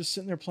movie, she's just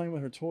sitting there playing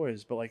with her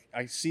toys. But like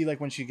I see like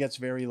when she gets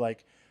very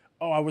like,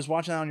 oh, I was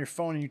watching that on your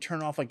phone and you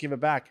turn it off, like give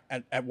it back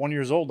at 1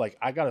 year old. Like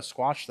I gotta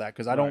squash that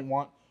because I don't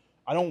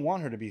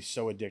want her to be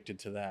so addicted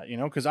to that.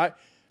 Because I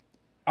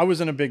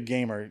wasn't a big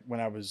gamer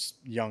when I was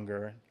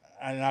younger,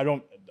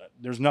 and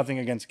there's nothing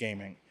against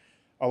gaming.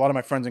 A lot of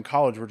my friends in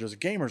college were just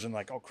gamers and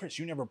like, oh, Chris,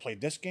 you never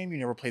played this game? You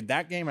never played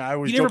that game? And I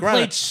always You never joke around.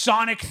 played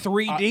Sonic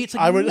 3D? It's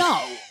like,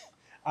 no.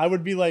 I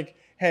would be like,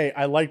 hey,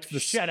 I liked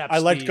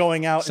Steve.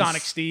 going out.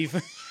 Sonic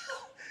Steve.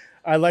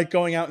 I like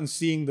going out and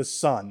seeing the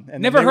sun.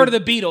 And never heard of the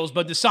Beatles,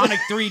 but the Sonic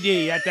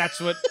 3D,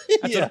 that's what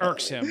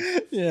irks him.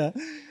 Yeah.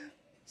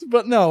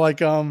 But no,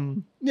 like, I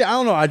don't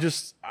know.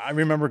 I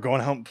remember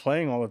going out and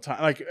playing all the time.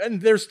 Like,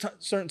 and there's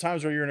certain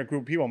times where you're in a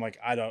group of people. I'm like,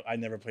 I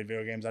never played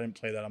video games. I didn't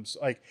play that. I'm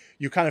like,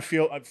 you kind of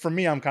feel, for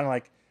me, I'm kind of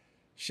like,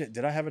 shit,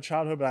 did I have a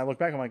childhood? But I look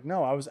back, I'm like,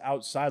 no, I was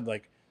outside.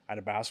 Like, I had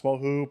a basketball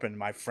hoop and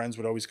my friends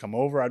would always come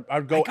over.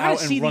 I'd go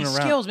out and run around.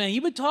 Skills, man.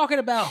 You've been talking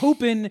about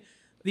hooping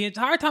the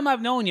entire time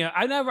I've known you.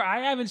 I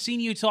haven't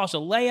seen you toss a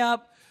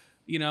layup,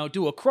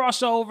 do a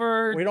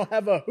crossover. We don't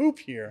have a hoop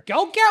here.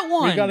 Go get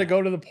one. We got to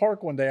go to the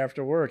park one day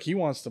after work. He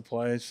wants to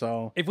play,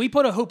 so. If we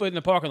put a hoop in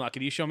the parking lot,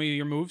 can you show me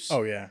your moves?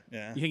 Oh, yeah.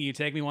 You think you can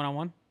take me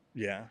one-on-one?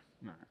 Yeah.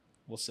 All right.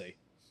 We'll see.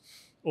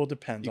 Well, it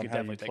depends on how you play.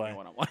 You could definitely take me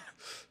one-on-one.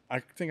 I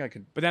think I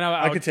could. But then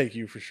I could take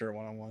you for sure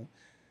one-on-one.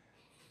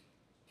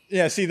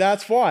 Yeah, see,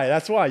 that's why.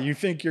 That's why. You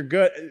think you're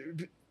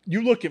good.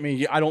 You look at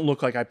me, I don't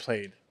look like I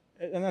played.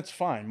 And that's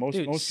fine. Most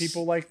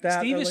people like that.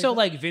 Steve is so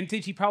like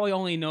vintage, he probably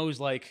only knows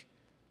like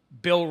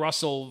Bill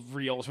Russell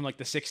reels from like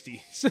the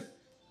 60s.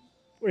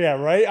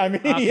 Yeah, right? I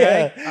mean,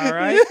 okay. Yeah. All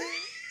right.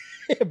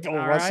 Bill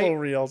Russell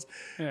reels.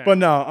 Yeah. But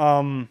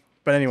no,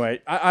 but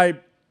anyway,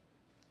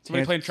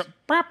 somebody playing to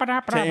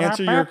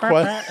answer your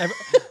question.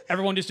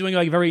 Everyone just doing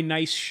like very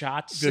nice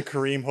shots. The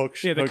Kareem hook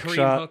yeah, the hook Kareem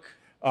shot.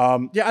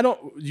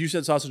 hook. You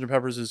said Sausage and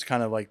Peppers is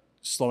kind of like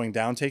slowing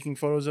down taking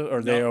photos of,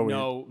 or No, they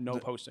always no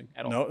posting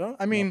at all. no.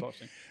 I mean, no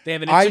posting. They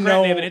have an I Instagram.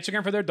 know- They have an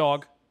Instagram for their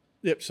dog,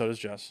 yep. So does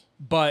Jess.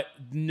 but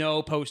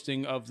no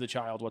posting of the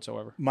child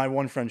whatsoever. My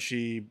one friend,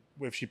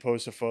 if she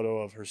posts a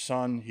photo of her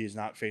son, he's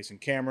not facing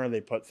camera.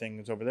 They put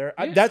things over there.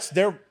 Yeah. That's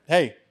their.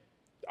 Hey,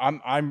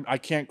 I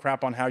can't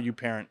crap on how you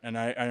parent, and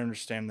I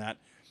understand that.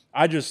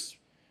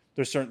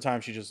 There's certain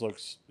times she just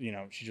looks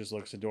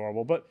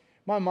adorable, but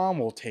my mom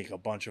will take a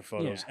bunch of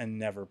photos and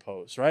never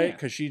post, right?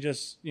 Because she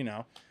just,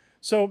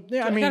 so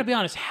yeah. I mean, gotta be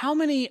honest. How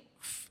many?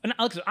 And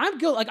Alex, I'm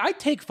good. Like I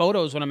take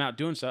photos when I'm out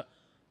doing stuff,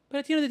 but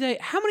at the end of the day,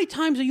 how many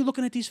times are you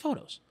looking at these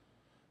photos?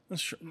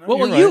 that's true. No,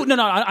 Well, you're you right.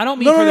 no, I don't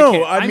mean No, for no, the no,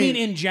 kid. I I mean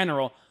mean- in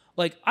general.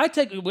 Like I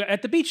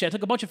at the beach. I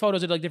took a bunch of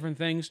photos of like different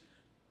things.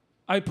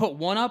 I put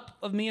one up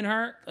of me and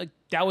her. Like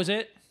that was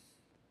it.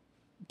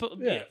 But,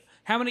 Yeah.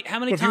 How many But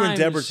if times? you and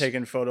Deb are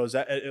taking photos,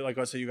 like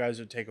I said, you guys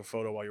would take a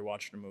photo while you're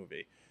watching a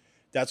movie.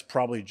 That's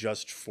probably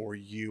just for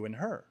you and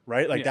her,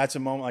 right? Like that's a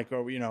moment, like,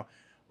 oh,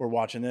 we're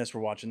watching this,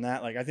 we're watching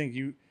that. Like I think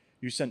you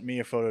sent me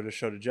a photo to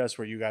show to Jess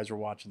where you guys were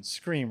watching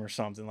Scream or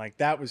something. Like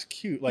that was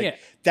cute. Like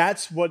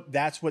that's what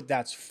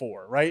that's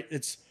for, right?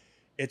 It's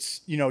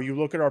you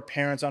look at our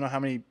parents. I don't know how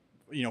many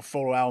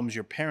photo albums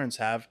your parents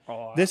have.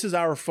 Oh, This is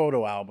our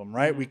photo album,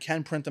 right? We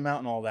can print them out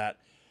and all that.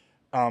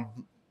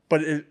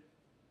 But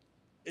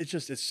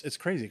it's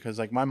crazy because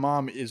like my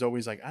mom is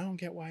always like, I don't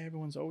get why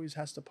everyone's always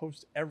has to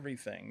post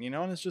everything,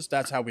 and it's just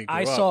that's how we grew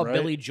I up, saw right?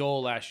 Billy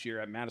Joel last year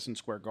at Madison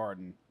Square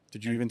Garden.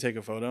 Did you even take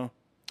a photo?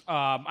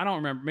 I don't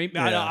remember. Maybe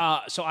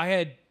so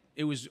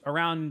it was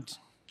around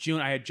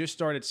June. I had just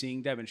started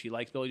seeing Deb, and she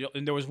liked Billy Joel.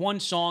 And there was one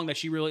song that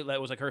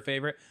that was like her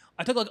favorite.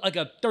 I took like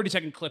a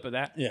 30-second clip of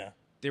that. Yeah.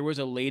 There was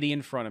a lady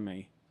in front of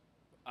me.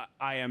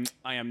 I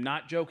am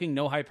not joking.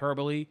 No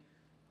hyperbole.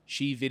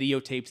 She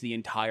videotaped the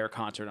entire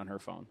concert on her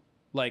phone.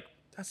 Like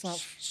That's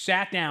not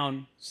sat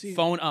down,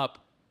 phone up,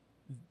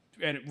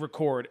 and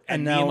record.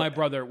 And me now- and my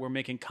brother were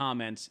making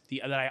comments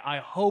that I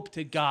hope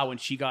to God when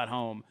she got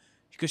home,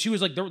 because she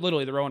was like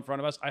literally the row in front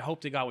of us. I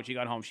hope to God when she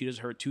got home, she just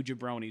heard two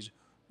jabronis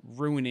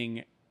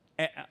ruining.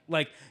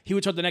 Like he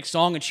would start the next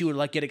song and she would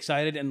like get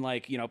excited and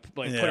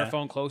put her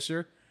phone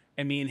closer,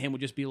 and me and him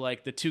would just be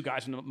like the two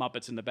guys from the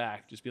Muppets in the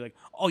back, just be like,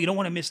 "Oh, you don't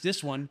want to miss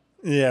this one."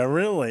 Yeah,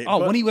 really. Oh,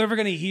 when are you ever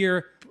going to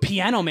hear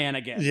Piano Man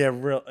again? Yeah,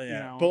 real. Yeah, You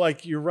know? but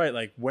like you're right.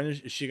 Like when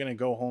is she going to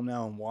go home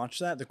now and watch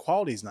that? The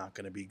quality's not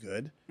going to be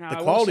good. Now, The I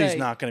will quality's say-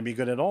 not going to be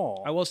good at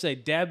all. I will say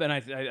Deb, and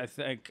I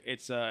think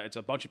it's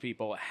a bunch of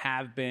people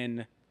have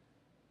been.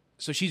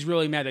 So she's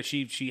really mad that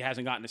she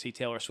hasn't gotten to see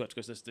Taylor Swift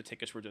because the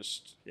tickets were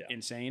just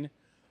insane.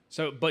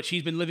 So, but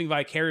she's been living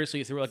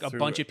vicariously through a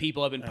bunch of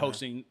people have been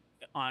posting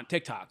on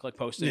TikTok, like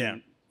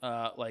posting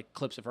like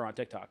clips of her on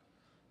TikTok.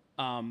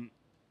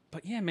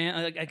 But yeah, man,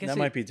 I guess that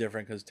might be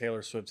different because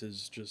Taylor Swift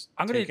is just.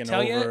 I'm going to taking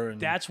tell over you and,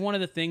 that's one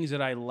of the things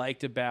that I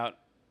liked about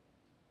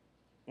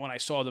when I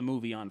saw the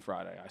movie on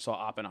Friday. I saw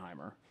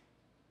Oppenheimer.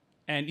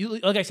 And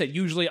like I said,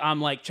 usually I'm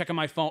like checking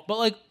my phone, but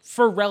like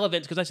for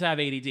relevance, because I still have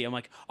ADD, I'm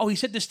like, oh, he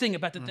said this thing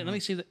about the thing. Let me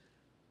see that.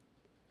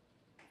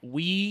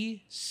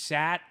 We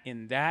sat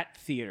in that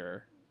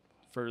theater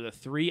for the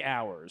 3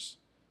 hours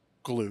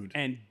glued.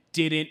 and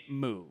didn't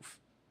move.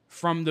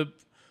 From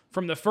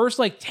the first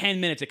like 10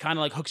 minutes, it kind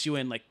of like hooks you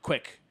in like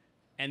quick,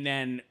 and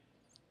then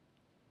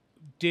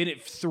did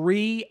it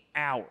 3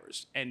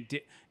 hours and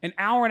did an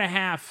hour and a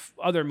half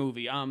other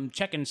movie.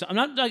 Checking some,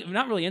 I'm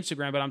not really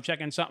Instagram, but I'm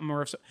checking something,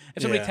 or if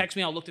somebody texts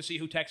me, I'll look to see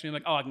who texts me. I'm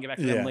like, oh, I can get back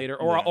to them later,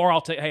 or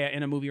I'll take, hey,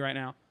 in a movie right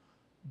now.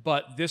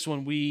 But this one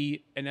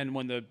and then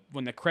when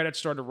the credits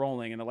started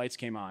rolling and the lights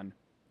came on,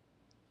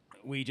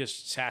 we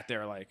just sat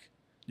there like.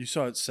 You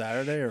saw it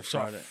Saturday or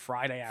Friday?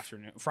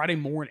 Friday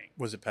morning.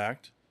 Was it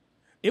packed?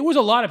 It was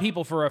a lot of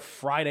people for a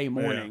Friday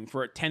morning,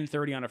 for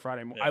 10:30 on a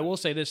Friday morning. I will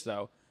say this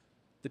though,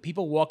 the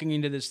people walking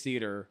into this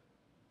theater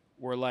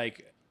were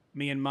like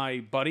me and my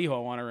buddy, who I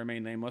want to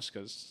remain nameless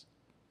because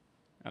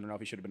I don't know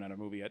if he should have been at a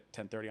movie at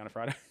 10:30 on a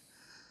Friday.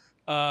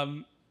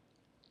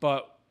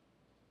 But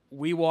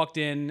we walked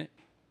in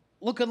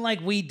looking like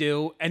we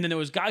do, and then there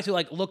was guys who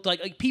looked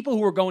like people who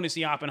were going to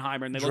see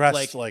Oppenheimer, and they Dressed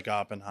looked like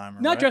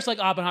Oppenheimer. not right? dressed like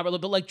Oppenheimer,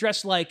 but like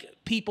dressed like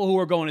people who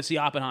were going to see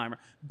Oppenheimer.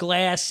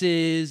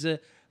 Glasses,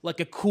 like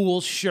a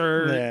cool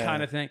shirt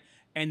kind of thing.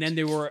 And then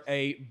there were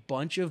a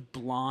bunch of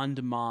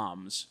blonde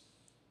moms.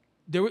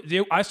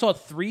 I saw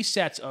 3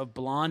 sets of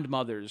blonde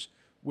mothers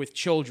with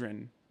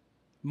children,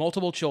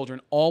 multiple children,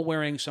 all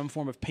wearing some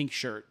form of pink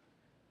shirt.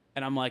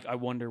 And I'm like, I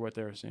wonder what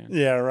they're saying.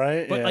 Yeah,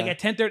 right. But like at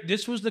 10:30,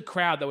 this was the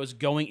crowd that was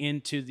going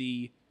into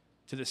the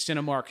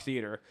Cinemark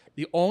theater.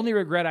 The only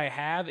regret I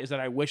have is that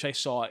I wish I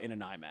saw it in an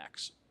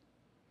IMAX.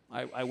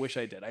 I wish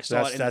I did. I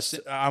saw it.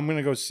 I'm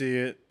gonna go see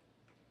it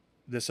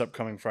this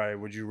upcoming Friday.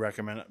 Would you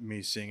recommend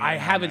me seeing it? I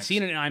haven't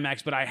seen it in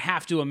IMAX, but I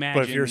have to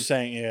imagine. But if you're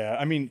saying,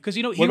 I mean, because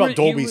what about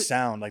Dolby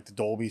sound, like the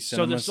Dolby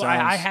Cinema sounds?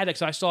 I had it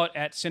because I saw it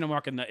at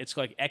Cinemark, and it's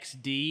like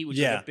XD, which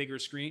is a bigger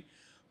screen.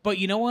 But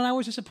you know what I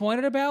was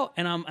disappointed about,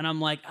 and I'm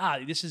like,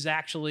 this is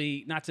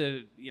actually not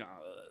to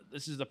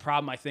this is the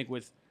problem I think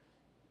with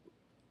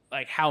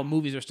like how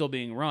movies are still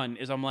being run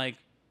is I'm like,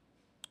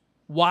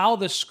 while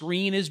the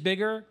screen is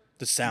bigger,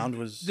 The sound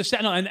was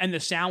and the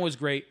sound was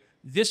great.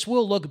 This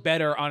will look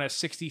better on a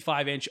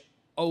 65-inch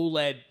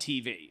OLED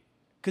TV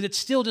because it's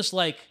still just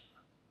like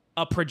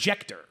a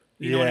projector.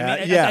 You know what I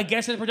mean? Yeah. I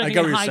guess it's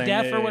projecting in high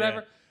def or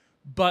whatever.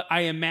 But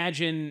I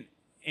imagine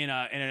in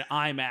an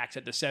IMAX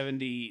at the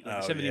 70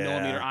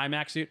 millimeter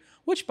IMAX suit,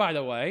 which, by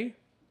the way,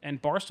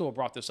 and Barstool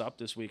brought this up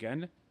this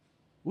weekend,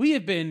 we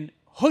have been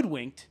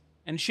hoodwinked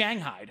and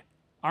shanghaied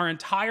our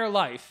entire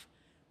life.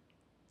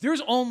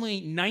 There's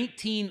only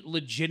 19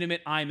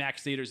 legitimate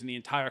IMAX theaters in the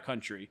entire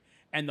country,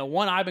 and the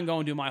one I've been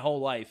going to my whole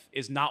life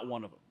is not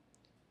one of them.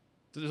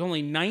 There's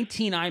only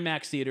 19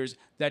 IMAX theaters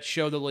that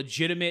show the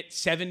legitimate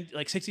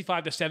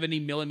 65 to 70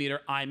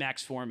 millimeter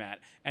IMAX format,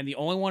 and the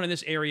only one in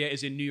this area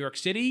is in New York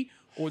City,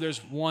 or there's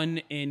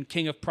one in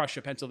King of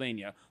Prussia,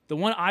 Pennsylvania. The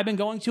one I've been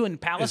going to in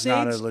Palisades is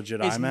not a legit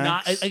IMAX.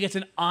 Not, like it's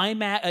an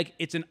IMAX, like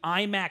it's an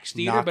IMAX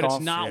theater, but it's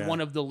not one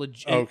of the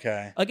legit.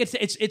 Okay, like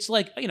it's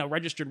like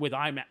registered with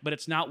IMAX, but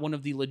it's not one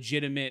of the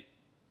legitimate.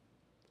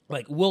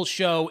 Like will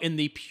show in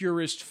the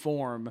purest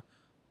form.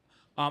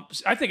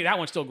 I think that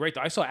one's still great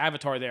though. I saw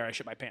Avatar there. I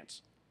shit my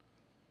pants.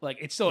 Like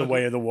it's still The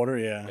Way of the Water.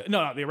 Yeah.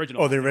 No, the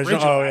original. Oh, the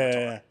original. Oh,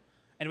 Avatar. yeah.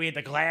 And we had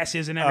the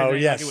glasses and everything. Oh,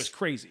 yes. Like, it was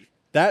crazy.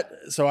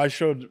 So I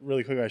showed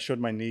really quick. I showed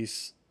my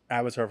niece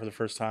Avatar for the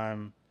first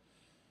time.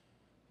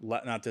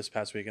 Not this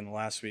past weekend, the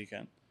last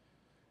weekend,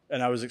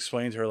 and I was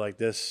explaining to her like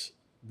this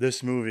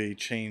movie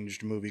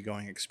changed movie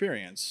going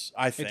experience.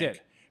 I think it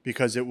did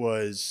because it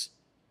was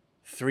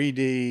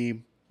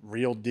 3D.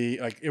 Real D,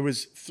 like it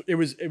was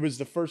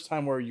the first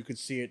time where you could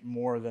see it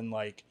more than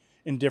like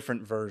in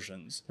different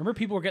versions. Remember,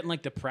 people were getting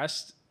like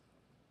depressed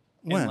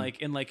when?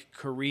 in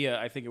Korea.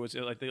 I think it was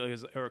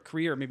or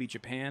Korea or maybe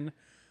Japan.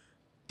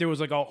 There was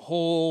like a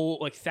whole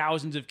like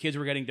thousands of kids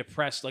were getting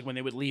depressed like when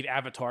they would leave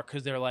Avatar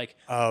because they're like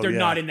they're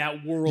not in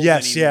that world.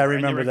 Yes, anymore. I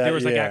remember that. There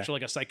was like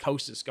actually like a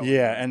psychosis going.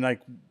 Yeah, on. and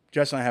like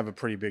Jess and I have a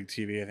pretty big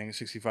TV. I think a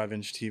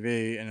 65-inch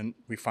TV, and then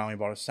we finally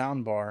bought a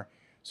sound bar.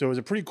 So it was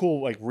a pretty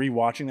cool, like,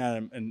 rewatching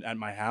that at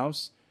my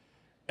house.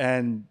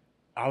 And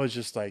I was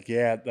just like,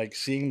 like,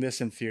 seeing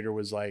this in theater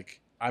was like,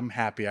 I'm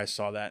happy I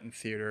saw that in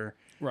theater.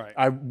 Right.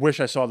 I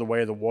wish I saw The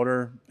Way of the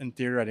Water in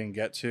theater. I didn't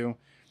get to.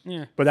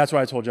 Yeah. But that's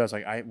why I told Jess,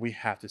 like, we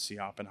have to see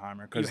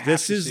Oppenheimer. Because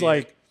this is,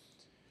 like,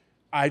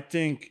 I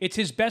think... It's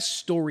his best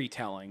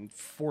storytelling,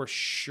 for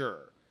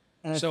sure.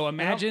 So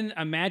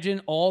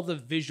imagine all the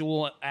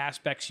visual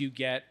aspects you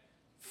get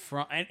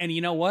from... And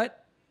you know what?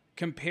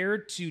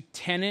 Compared to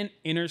Tenet,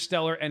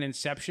 Interstellar, and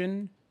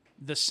Inception,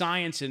 the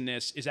science in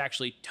this is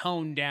actually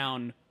toned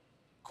down.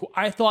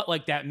 I thought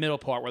like that middle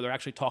part where they're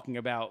actually talking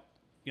about,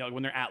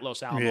 when they're at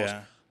Los Alamos,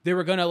 they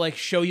were going to like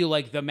show you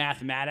like the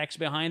mathematics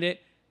behind it.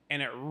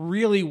 And it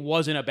really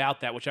wasn't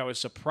about that, which I was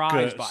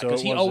surprised by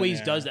because he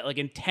always does that. Like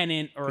in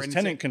Tenet or in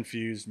Tenet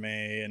confused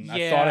me. And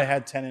I thought I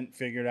had Tenet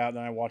figured out.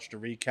 Then I watched a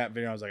recap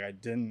video. I was like, I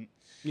didn't.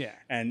 Yeah.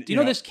 And do you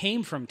know this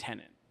came from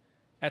Tenet?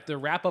 At the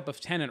wrap up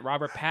of Tenet,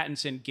 Robert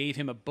Pattinson gave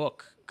him a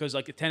book because,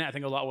 like, Tenet, I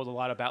think was a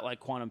lot about like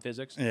quantum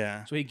physics.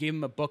 Yeah. So he gave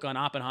him a book on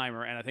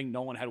Oppenheimer, and I think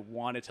no one had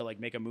wanted to like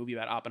make a movie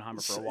about Oppenheimer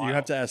for a while. You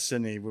have to ask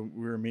Sydney. When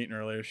we were meeting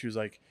earlier, she was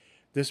like,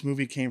 "This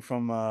movie came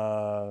from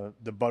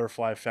the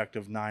butterfly effect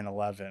of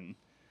 9/11."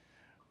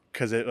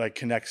 Because it like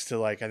connects to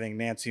like I think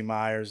Nancy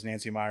Myers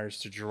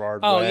to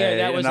Gerard Way. Oh yeah,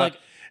 that was like.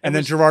 And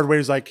then Gerard Way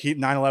was like,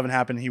 9/11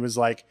 happened. He was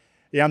like,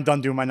 yeah, I'm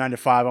done doing my 9 to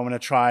 5. I'm gonna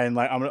try and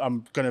like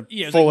I'm gonna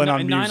full in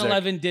on music.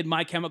 9/11 did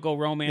My Chemical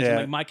Romance, and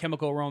like My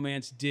Chemical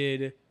Romance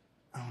did.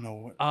 I don't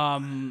know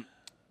what.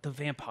 The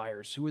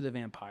vampires. Who were the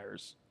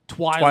vampires?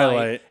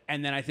 Twilight.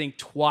 And then I think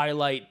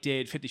Twilight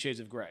did 50 Shades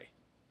of Grey.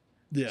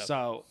 Yeah.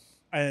 So.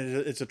 And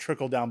it's a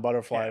trickle down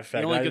butterfly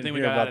effect. The only good thing we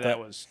got out of that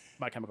was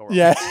My Chemical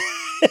Romance.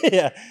 Yeah.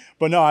 Yeah.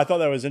 But no, I thought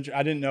that was interesting.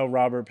 I didn't know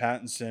Robert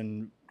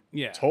Pattinson.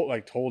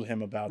 Told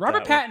him about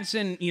Robert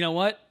Pattinson. You know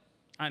what?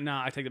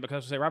 No, I take it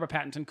because I say Robert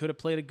Pattinson could have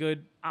played a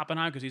good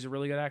Oppenheimer because he's a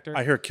really good actor.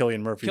 I hear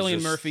Cillian Murphy.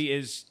 Murphy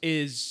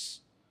is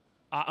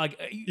like.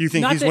 You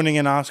think he's winning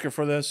an Oscar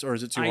for this, or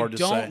is it too hard to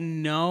say? I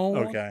don't know.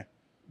 Okay.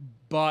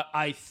 But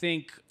I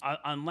think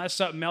unless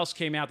something else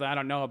came out that I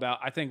don't know about,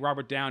 I think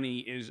Robert Downey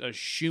is a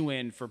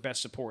shoo-in for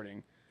Best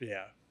Supporting.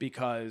 Yeah.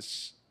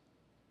 Because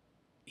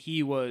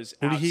he was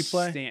Who did he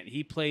play?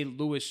 He played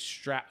Louis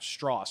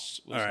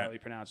Strauss, was how you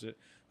pronounce it,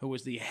 who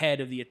was the head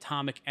of the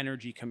Atomic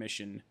Energy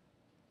Commission.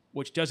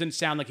 Which doesn't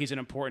sound like he's an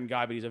important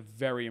guy, but he's a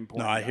very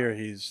important guy. No, I hear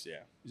he's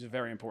a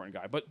very important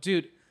guy. But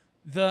dude,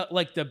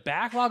 the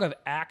backlog of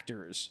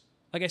actors,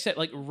 like I said,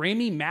 like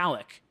Rami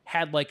Malek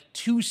had like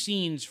 2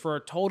 scenes for a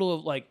total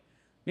of like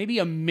maybe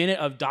a minute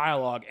of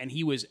dialogue, and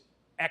he was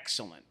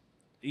excellent.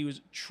 He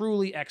was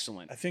truly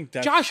excellent. I think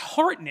that Josh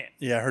Hartnett.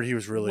 Yeah, I heard he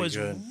was really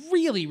good.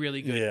 Really,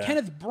 really good. Yeah.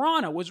 Kenneth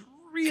Branagh was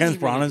really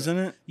Kenneth Branagh's good.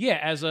 in it? Yeah,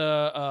 as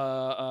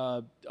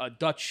a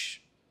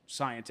Dutch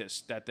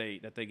scientist that they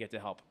get to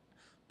help.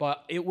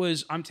 But it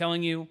was, I'm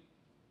telling you.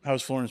 How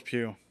was Florence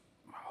Pugh?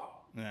 Oh,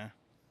 yeah.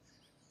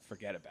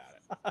 Forget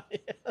about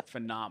it.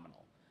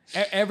 Phenomenal.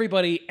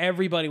 Everybody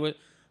was.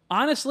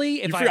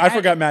 Honestly, I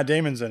forgot Matt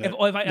Damon's in it.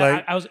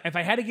 If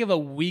I had to give a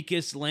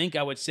weakest link,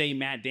 I would say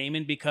Matt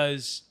Damon,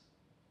 because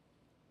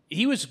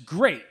he was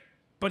great,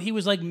 but he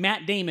was like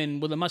Matt Damon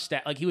with a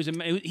mustache. Like he was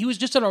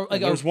just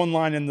there's one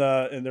line in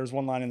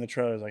the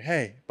trailer like,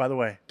 "Hey, by the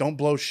way, don't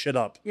blow shit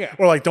up." Yeah.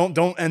 Or like don't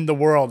end the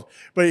world.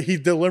 But he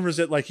delivers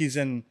it like he's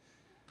in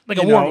like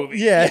a war movie.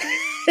 Yeah.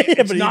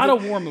 It's not a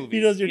war movie.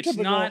 He does your it's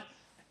typical. not.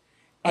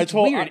 It's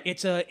weird.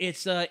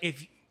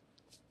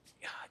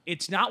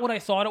 It's not what I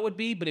thought it would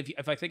be, but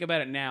if I think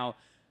about it now,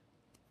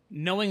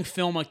 knowing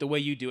film like the way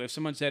you do, if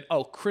someone said,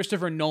 "Oh,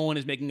 Christopher Nolan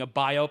is making a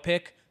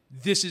biopic,"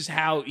 this is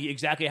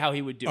exactly how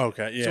he would do it.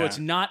 Okay, yeah. So it's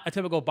not a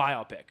typical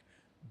biopic,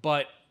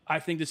 but I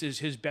think this is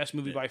his best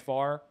movie by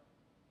far.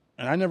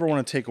 And I never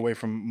want to take away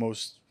from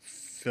most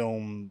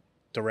film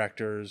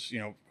directors,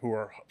 who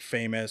are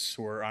famous,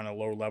 who are on a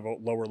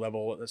lower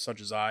level,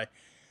 such as I.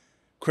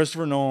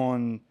 Christopher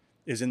Nolan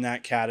is in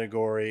that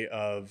category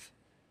of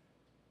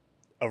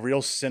a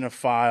real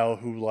cinephile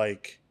who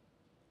like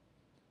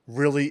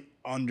really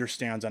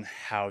understands on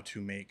how to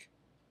make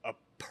a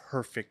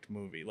perfect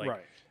movie. Like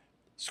right.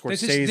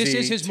 Scorsese, this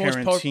is his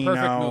Tarantino. most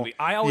perfect movie.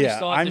 I always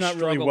thought I'm not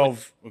really well.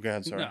 Go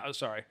ahead, sorry. No,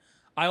 sorry.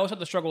 I always had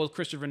to struggle with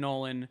Christopher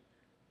Nolan.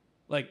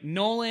 Like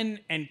Nolan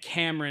and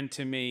Cameron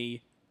to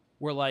me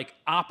were like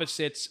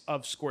opposites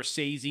of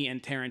Scorsese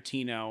and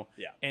Tarantino.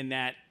 Yeah. And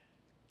that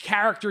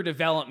character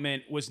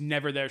development was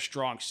never their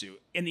strong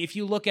suit. And if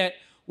you look at,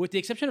 with the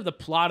exception of the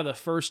plot of the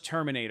first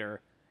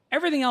Terminator,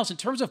 everything else in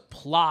terms of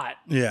plot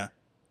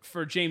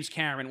for James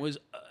Cameron was,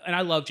 and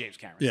I love James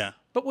Cameron,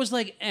 but was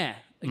like,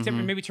 except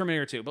for maybe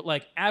Terminator 2, but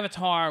like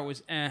Avatar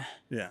was,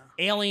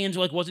 Aliens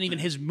like wasn't even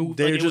his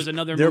movie. Like, it was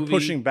another movie. They're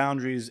pushing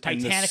boundaries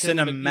Titanic in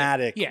the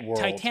cinematic world.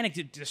 Titanic,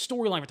 the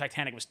storyline for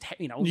Titanic was,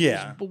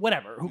 but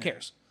whatever, who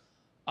cares?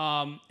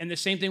 And the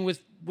same thing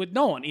with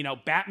Nolan.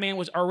 Batman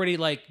was already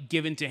like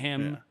given to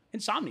him.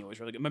 Insomnia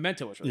was really good.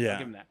 Memento was really good.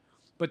 Give him that.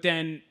 But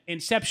then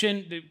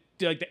Inception,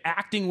 the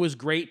acting was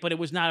great, but it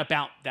was not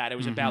about that. It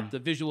was about the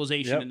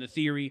visualization and the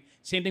theory.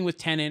 Same thing with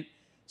Tenet.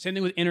 Same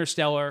thing with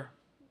Interstellar.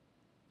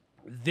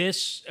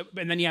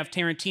 And then you have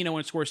Tarantino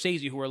and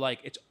Scorsese, who are like,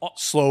 it's all,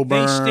 slow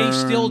burn. They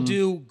still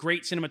do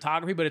great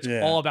cinematography, but it's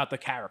all about the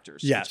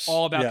characters. Yes. It's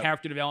all about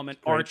character development,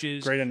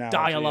 arches, great analogy,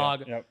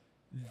 dialogue. Yep.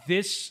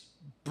 This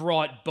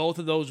brought both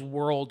of those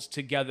worlds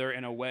together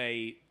in a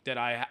way that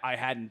I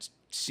hadn't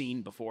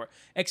seen before,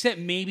 except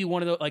maybe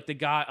one of the, like the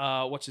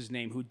guy, what's his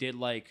name, who did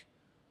like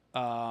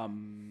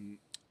No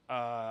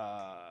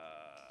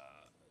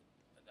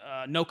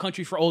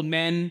Country for Old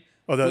Men.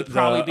 Would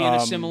probably be in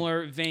a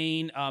similar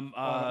vein.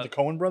 The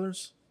Coen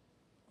brothers?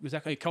 Was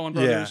that Coen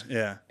brothers?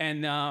 Yeah.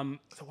 And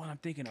the one I'm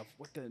thinking of,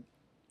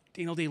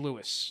 Daniel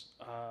Day-Lewis.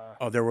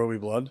 There Will Be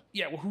Blood?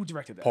 Yeah, well, who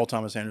directed that? Paul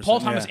Thomas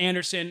Anderson.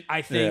 Anderson,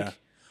 I think. Yeah.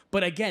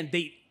 But again,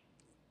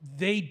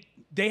 they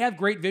have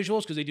great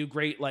visuals because they do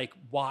great like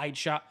wide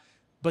shot.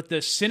 But the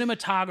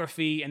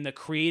cinematography and the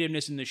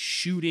creativeness and the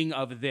shooting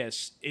of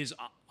this is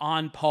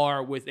on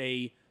par with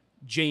a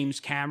James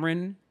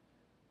Cameron.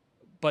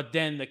 But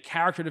then the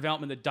character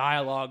development, the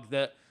dialogue,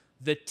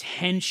 the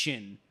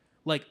tension.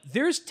 Like,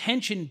 there's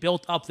tension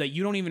built up that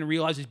you don't even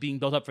realize is being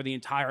built up for the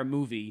entire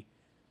movie.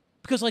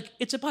 Because, like,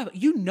 it's a Bible.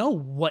 You know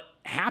what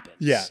happens.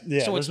 Yeah.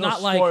 So it's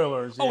not like,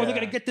 spoilers, they're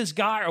going to get this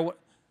guy or what.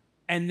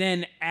 And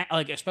then,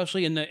 like,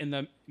 especially in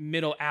the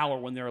middle hour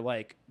when they're,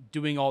 like,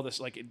 doing all this,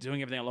 like,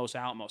 doing everything at Los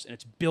Alamos, and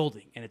it's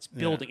building, and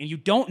and you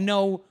don't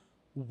know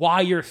why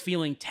you're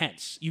feeling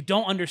tense. You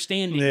don't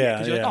understand it yet.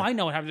 Because you're like, I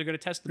know what happens. They're going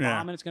to test the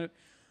bomb, and it's going to...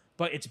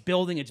 But it's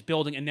building,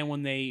 and then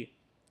when they...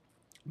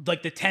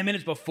 Like, the 10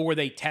 minutes before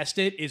they test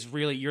it is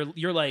really...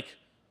 You're like...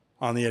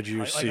 On the edge of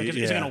your seat,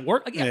 Is it going to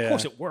work? Like, of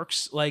course it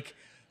works. Like...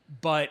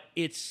 But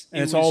it's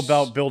all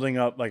about building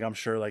up. Like, I'm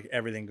sure, like,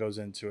 everything goes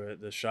into it: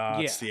 the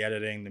shots, the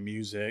editing, the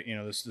music.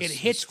 This it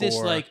hits this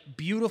like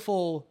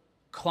beautiful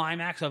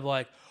climax of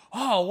like,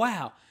 oh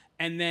wow,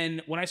 and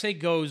then when I say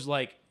goes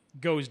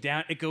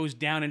down, it goes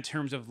down in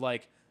terms of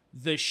like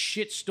the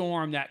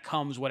shitstorm that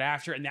comes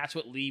after, and that's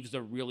what leaves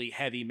the really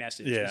heavy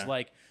message. It's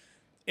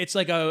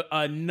like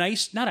a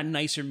nice, not a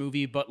nicer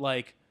movie, but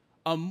like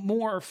a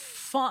more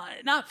fun,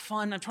 not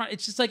fun.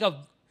 It's just like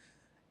a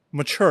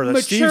mature.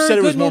 Steve said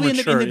it was more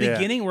mature in the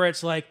beginning, where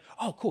it's like,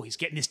 oh, cool, he's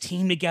getting his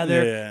team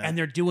together, and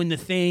they're doing the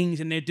things,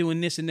 and they're doing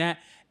this and that,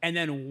 and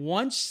then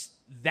once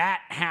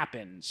that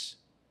happens,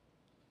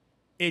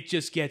 it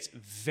just gets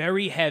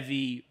very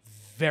heavy,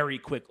 very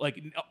quick.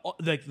 And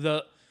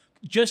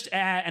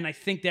I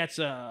think that's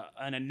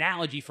an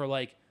analogy for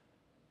like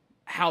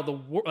how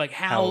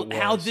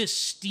this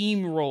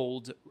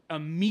steamrolled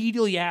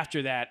immediately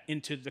after that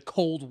into the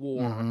Cold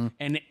War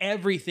and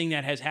everything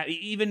that has happened,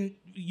 even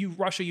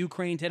Russia,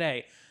 Ukraine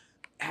today,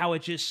 how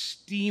it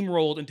just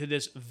steamrolled into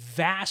this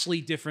vastly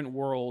different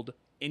world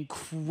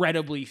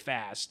incredibly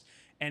fast,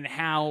 and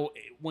how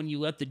when you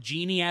let the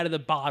genie out of the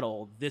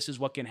bottle, this is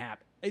what can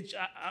happen. I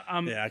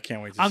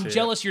can't wait to see it. I'm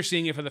jealous you're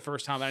seeing it for the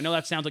first time. I know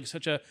that sounds like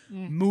such a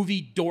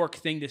movie dork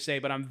thing to say,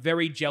 but I'm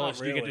very jealous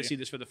you get to see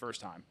this for the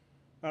first time.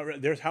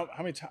 There's how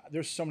many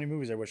there's so many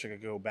movies I wish I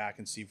could go back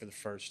and see for the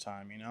first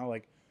time.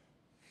 Like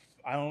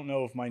I don't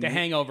know if my The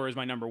Hangover is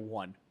my number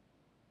one.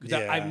 Because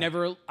Yeah. I've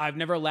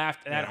never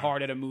laughed that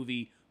hard at a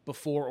movie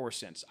before or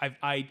since.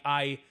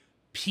 I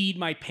peed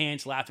my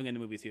pants laughing in the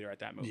movie theater at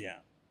that movie. Yeah.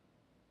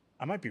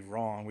 I might be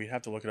wrong. We'd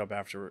have to look it up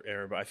after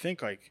air, but I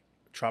think like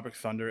Tropic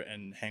Thunder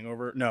and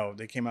Hangover, no,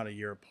 they came out a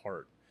year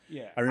apart.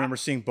 Yeah. I remember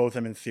seeing both of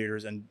them in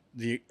theaters, and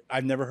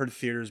I've never heard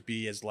theaters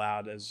be as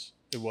loud as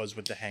it was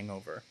with The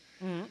Hangover.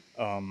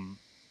 Mm-hmm.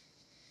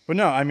 But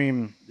no, I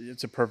mean,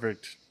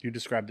 you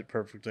described it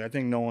perfectly. I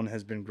think Nolan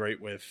has been great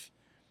with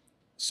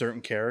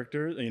certain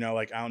characters. You know,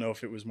 like I don't know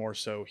if it was more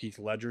so Heath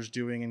Ledger's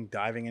doing and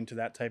diving into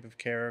that type of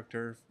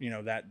character, you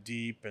know, that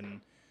deep. And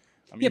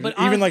I mean, but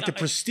even honestly, like The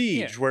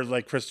Prestige, where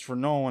like Christopher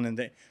Nolan and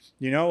they,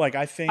 you know, like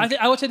I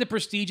would say The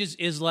Prestige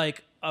is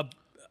like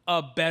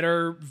a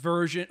better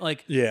version.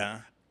 Like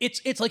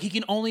it's like he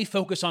can only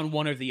focus on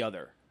one or the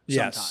other.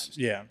 Sometimes.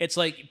 Yeah. It's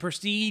like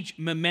Prestige,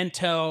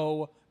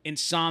 Memento,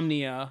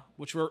 Insomnia,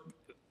 which were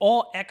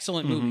all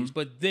excellent movies,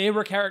 but they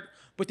were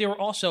But they were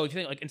also, if you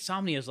think, like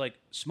Insomnia is like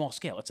small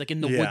scale. It's like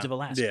in the woods of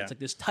Alaska. Yeah. It's like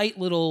this tight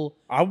little.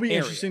 I'll be area.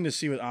 interesting to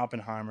see with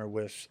Oppenheimer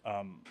with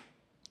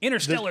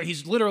Interstellar.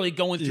 He's literally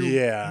going through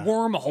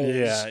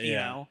wormholes. You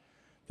know,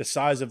 the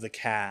size of the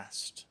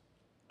cast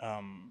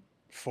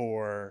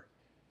for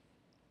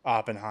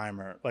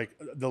Oppenheimer, like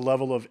the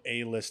level of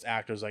A-list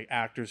actors, like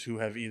actors who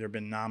have either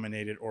been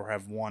nominated or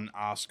have won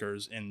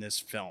Oscars in this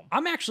film.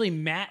 I'm actually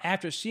mad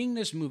after seeing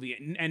this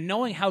movie and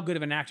knowing how good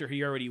of an actor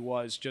he already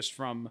was just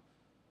from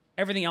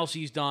everything else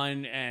he's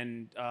done,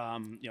 and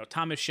you know,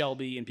 Thomas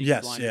Shelby and Peaky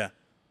Blinders. Yeah.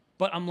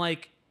 But I'm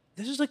like,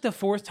 this is like the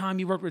fourth time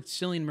you worked with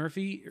Cillian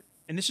Murphy,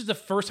 and this is the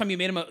first time you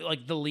made him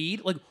like the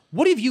lead. Like,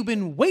 what have you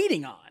been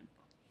waiting on?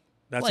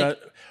 That's like,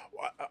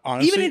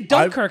 honestly, even in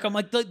Dunkirk, I'm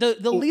like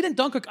the lead in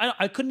Dunkirk.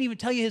 I couldn't even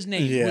tell you his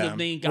name. Yeah. Who the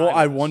main guy well, was.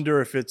 I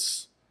wonder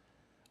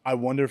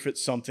if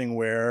it's something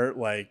where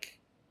like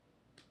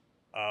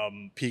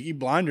Peaky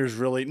Blinders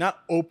really not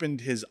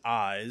opened his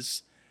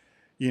eyes.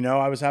 You know,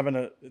 I was having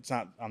it's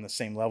not on the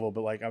same level,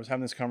 but like I was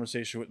having this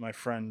conversation with my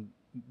friend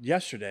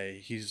yesterday.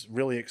 He's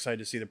really excited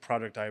to see the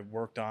project I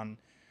worked on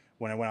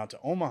when I went out to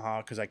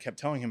Omaha, because I kept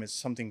telling him it's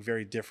something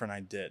very different I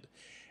did.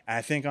 And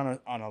I think on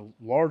a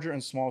larger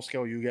and small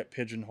scale, you get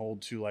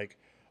pigeonholed to like,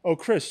 oh,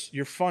 Chris,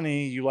 you're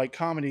funny, you like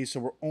comedy,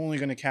 so we're only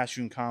going to cast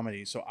you in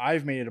comedy. So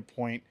I've made it a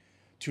point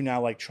to now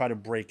like try to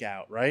break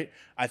out, right?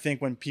 I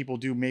think when people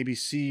do maybe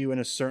see you in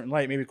a certain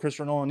light, maybe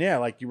Christopher Nolan,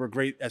 like you were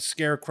great as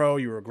Scarecrow,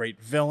 you were a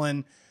great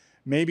villain.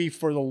 Maybe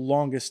for the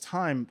longest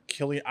time,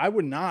 I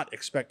would not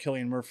expect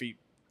Cillian Murphy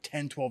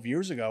 10, 12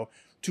 years ago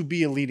to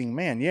be a leading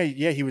man.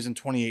 Yeah, he was in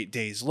 28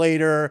 Days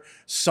Later,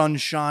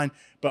 Sunshine,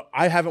 but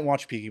I haven't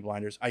watched Peaky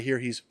Blinders. I hear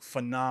he's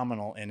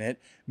phenomenal in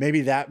it.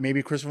 Maybe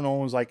Christopher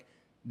Nolan was like,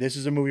 this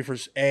is a movie for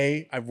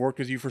I've worked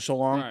with you for so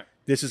long. Right.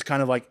 This is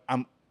kind of like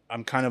I'm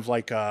kind of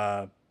like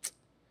kind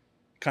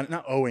of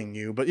not owing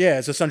you, but yeah,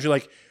 it's essentially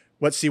like,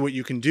 let's see what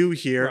you can do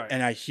here. Right.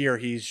 And I hear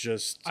he's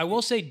just. I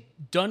will say,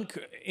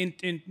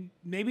 in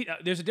maybe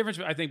there's a difference,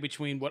 I think,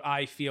 between what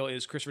I feel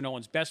is Christopher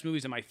Nolan's best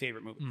movies and my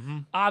favorite movie. Mm-hmm.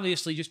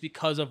 Obviously, just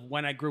because of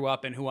when I grew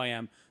up and who I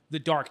am, The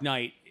Dark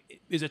Knight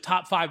is a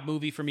top 5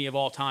 movie for me of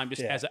all time,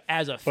 just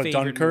as a favorite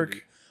Dunkirk?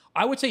 movie.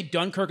 I would say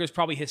Dunkirk is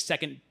probably his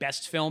second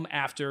best film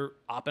after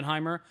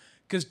Oppenheimer,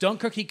 because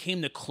Dunkirk, he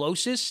came the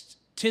closest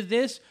to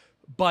this,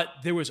 but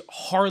there was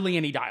hardly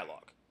any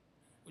dialogue.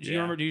 Do you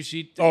remember? Do you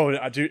see?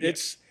 Dude,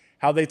 it's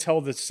how they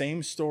tell the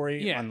same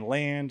story on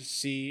land,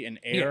 sea, and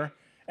air,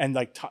 and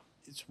like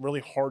it's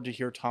really hard to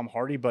hear Tom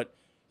Hardy, but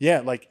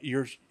like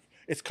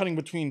it's cutting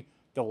between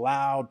the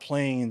loud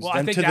planes,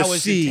 then to the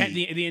sea,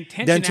 the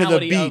intentionality then to the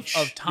beach.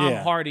 Of Tom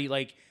Hardy,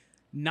 like.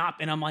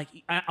 And I'm like,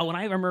 when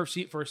I remember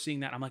first seeing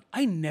that, I'm like,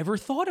 I never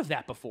thought of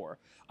that before.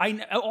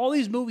 All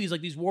these movies,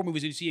 like these war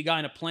movies, you see a guy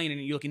in a plane and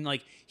you can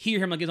like hear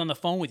him like he's on the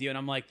phone with you, and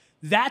I'm like,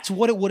 that's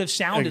what it would have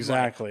sounded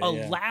like. A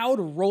loud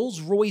Rolls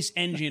Royce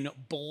engine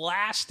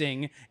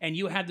blasting, and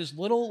you had this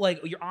little like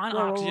you're on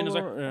oxygen. It's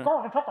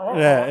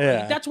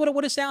like, that's what it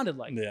would have sounded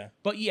like. Yeah.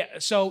 But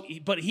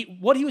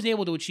what he was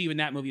able to achieve in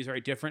that movie is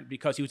very different,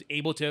 because he was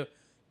able to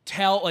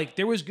tell, like,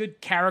 there was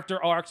good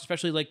character arcs,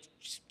 especially like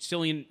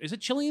Cillian. Is it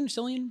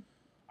Cillian?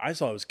 I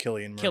saw it was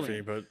Cillian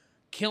Murphy, but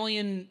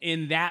Cillian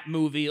in that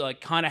movie, like,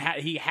 kind of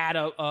had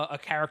a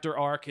character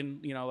arc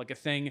and, you know, like a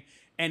thing,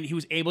 and he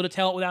was able to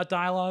tell it without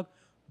dialogue.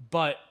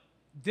 But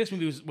this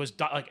movie was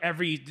like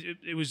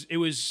it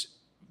was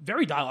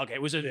very dialogue.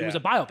 It was a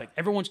biopic.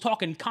 Everyone's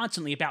talking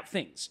constantly about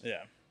things.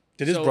 Yeah.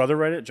 Did his brother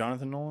write it,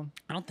 Jonathan Nolan?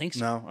 I don't think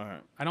so. No. All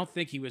right. I don't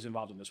think he was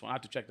involved in this one. I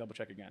have to double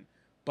check again.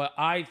 But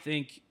I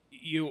think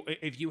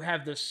if you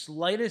have the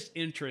slightest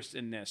interest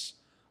in this,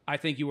 I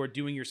think you are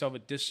doing yourself a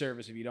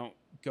disservice if you don't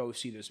go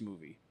see this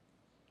movie.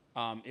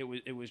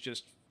 It was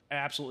just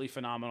absolutely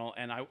phenomenal,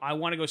 and I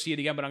want to go see it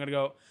again, but I'm going to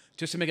go,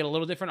 just to make it a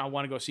little different, I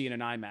want to go see it in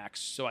IMAX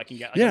so I can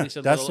get at least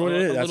a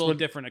little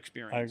different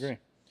experience. I agree.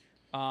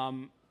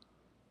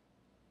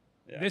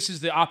 This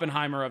is the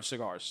Oppenheimer of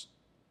cigars.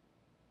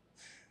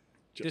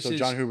 So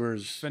John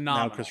Huber's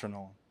phenomenal. Now Christopher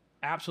Nolan.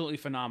 Absolutely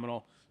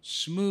phenomenal.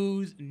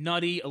 smooth,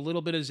 nutty, a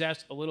little bit of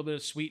zest, a little bit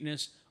of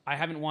sweetness. I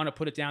haven't want to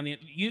put it down.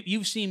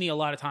 You've seen me a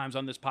lot of times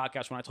on this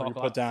podcast when I talk a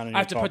lot. I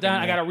have to put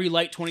down. I got to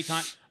relight 20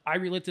 times. I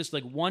relit this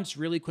like once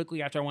really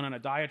quickly after I went on a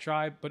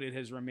diatribe, but it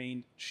has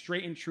remained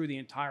straight and true the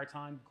entire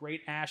time.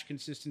 Great ash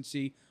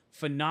consistency,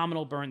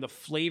 phenomenal burn. The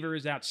flavor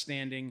is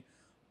outstanding.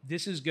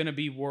 This is going to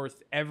be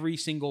worth every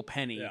single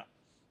penny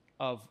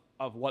of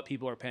what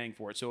people are paying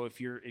for it. So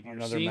if you're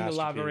seeing the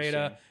La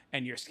Vereda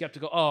and you're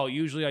skeptical, oh,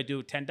 usually I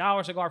do a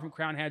 $10 cigar from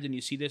Crown Heads, and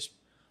you see this,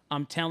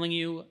 I'm telling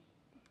you,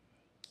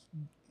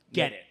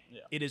 get it.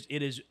 Yeah.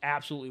 It is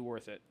absolutely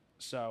worth it.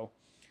 So,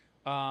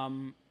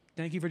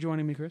 thank you for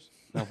joining me, Chris.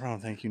 No problem.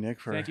 Thank you, Nick.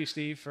 Thank you,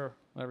 Steve, for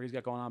whatever he's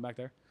got going on back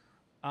there.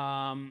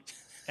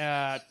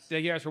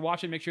 Thank you guys for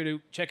watching. Make sure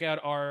to check out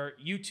our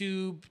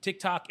YouTube,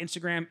 TikTok,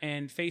 Instagram,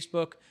 and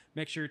Facebook.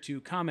 Make sure to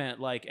comment,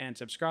 like, and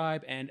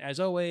subscribe. And as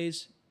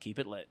always, keep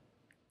it lit.